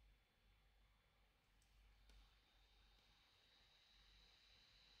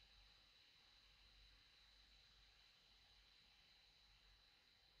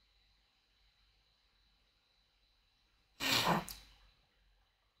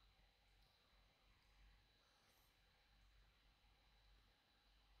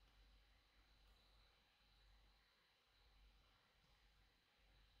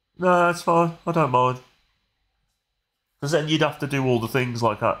 No, it's fine. I don't mind. Because then you'd have to do all the things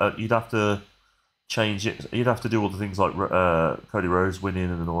like you'd have to change it. You'd have to do all the things like Cody Rhodes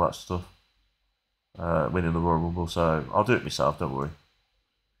winning and all that stuff, winning the Royal Rumble. So I'll do it myself. Don't worry.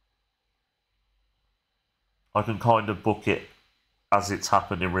 I can kind of book it as it's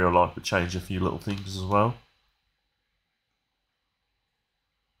happened in real life, but change a few little things as well.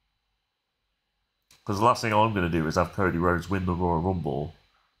 Because the last thing I'm going to do is have Cody Rhodes win the Royal Rumble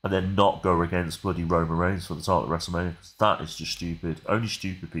and then not go against bloody Roman Reigns for the title at WrestleMania. Because that is just stupid. Only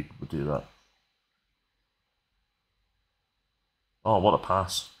stupid people would do that. Oh, what a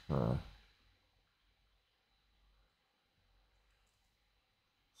pass.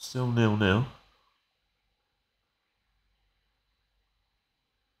 Still 0-0.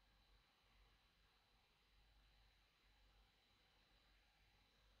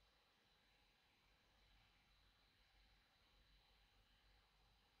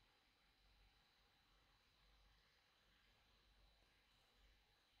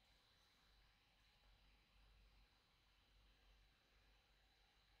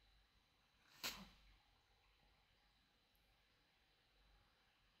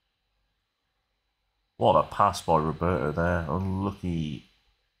 What a pass by Roberto there. Unlucky.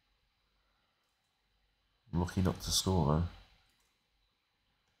 Lucky not to score though.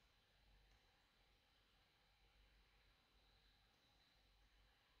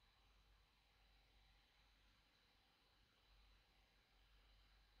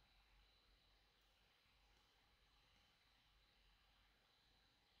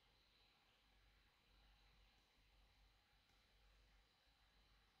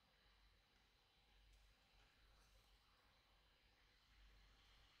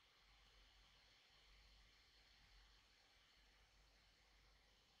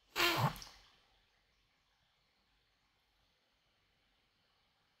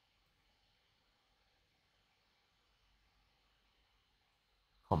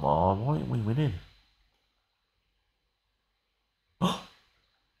 Come on, why aren't we winning?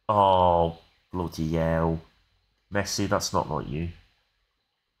 Oh, bloody hell. Messi, that's not like you.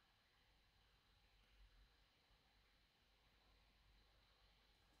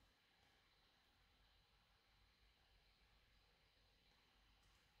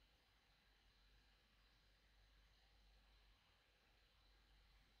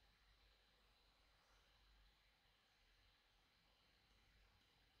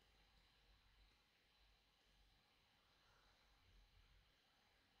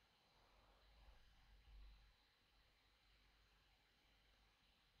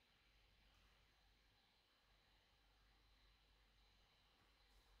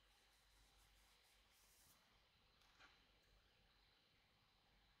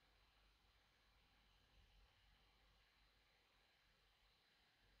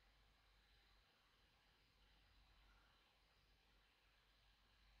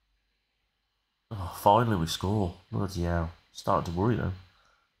 Oh, finally we score. Bloody hell. Starting to worry then.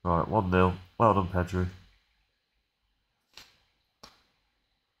 Right, 1-0. Well done, Pedro.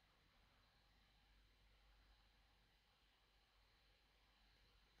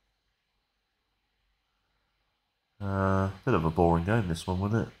 Bit of a boring game this one,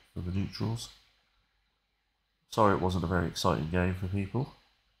 wasn't it? For the neutrals. Sorry it wasn't a very exciting game for people.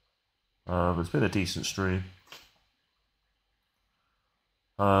 But it's been a decent stream.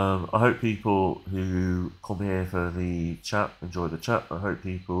 I hope people who come here for the chat enjoy the chat. I hope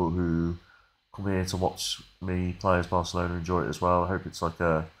people who come here to watch me play as Barcelona enjoy it as well. I hope it's like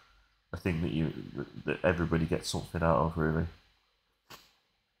a thing that everybody gets something out of, really.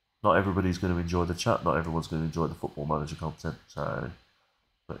 Not everybody's going to enjoy the chat. Not everyone's going to enjoy the Football Manager content. So,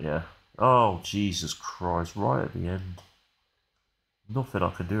 but yeah. Oh, Jesus Christ! Right at the end. Nothing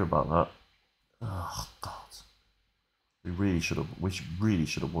I can do about that. Oh God. We really should have. Really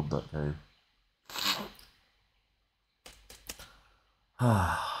should have won that game.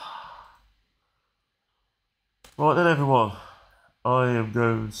 Right then, everyone. I am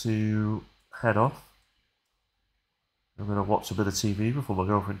going to head off. I'm going to watch a bit of TV before my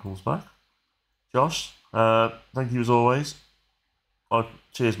girlfriend comes back. Josh, thank you as always.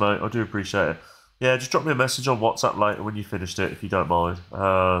 Cheers, mate. I do appreciate it. Yeah, just drop me a message on WhatsApp later when you finished it, if you don't mind.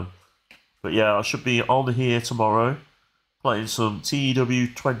 But yeah, I should be on here tomorrow playing some TEW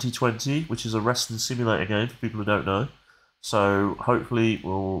 2020, which is a wrestling simulator game for people who don't know. So hopefully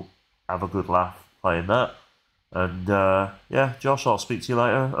we'll have a good laugh playing that. And yeah, Josh, I'll speak to you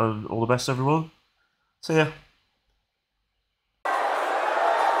later, and all the best, everyone. See ya.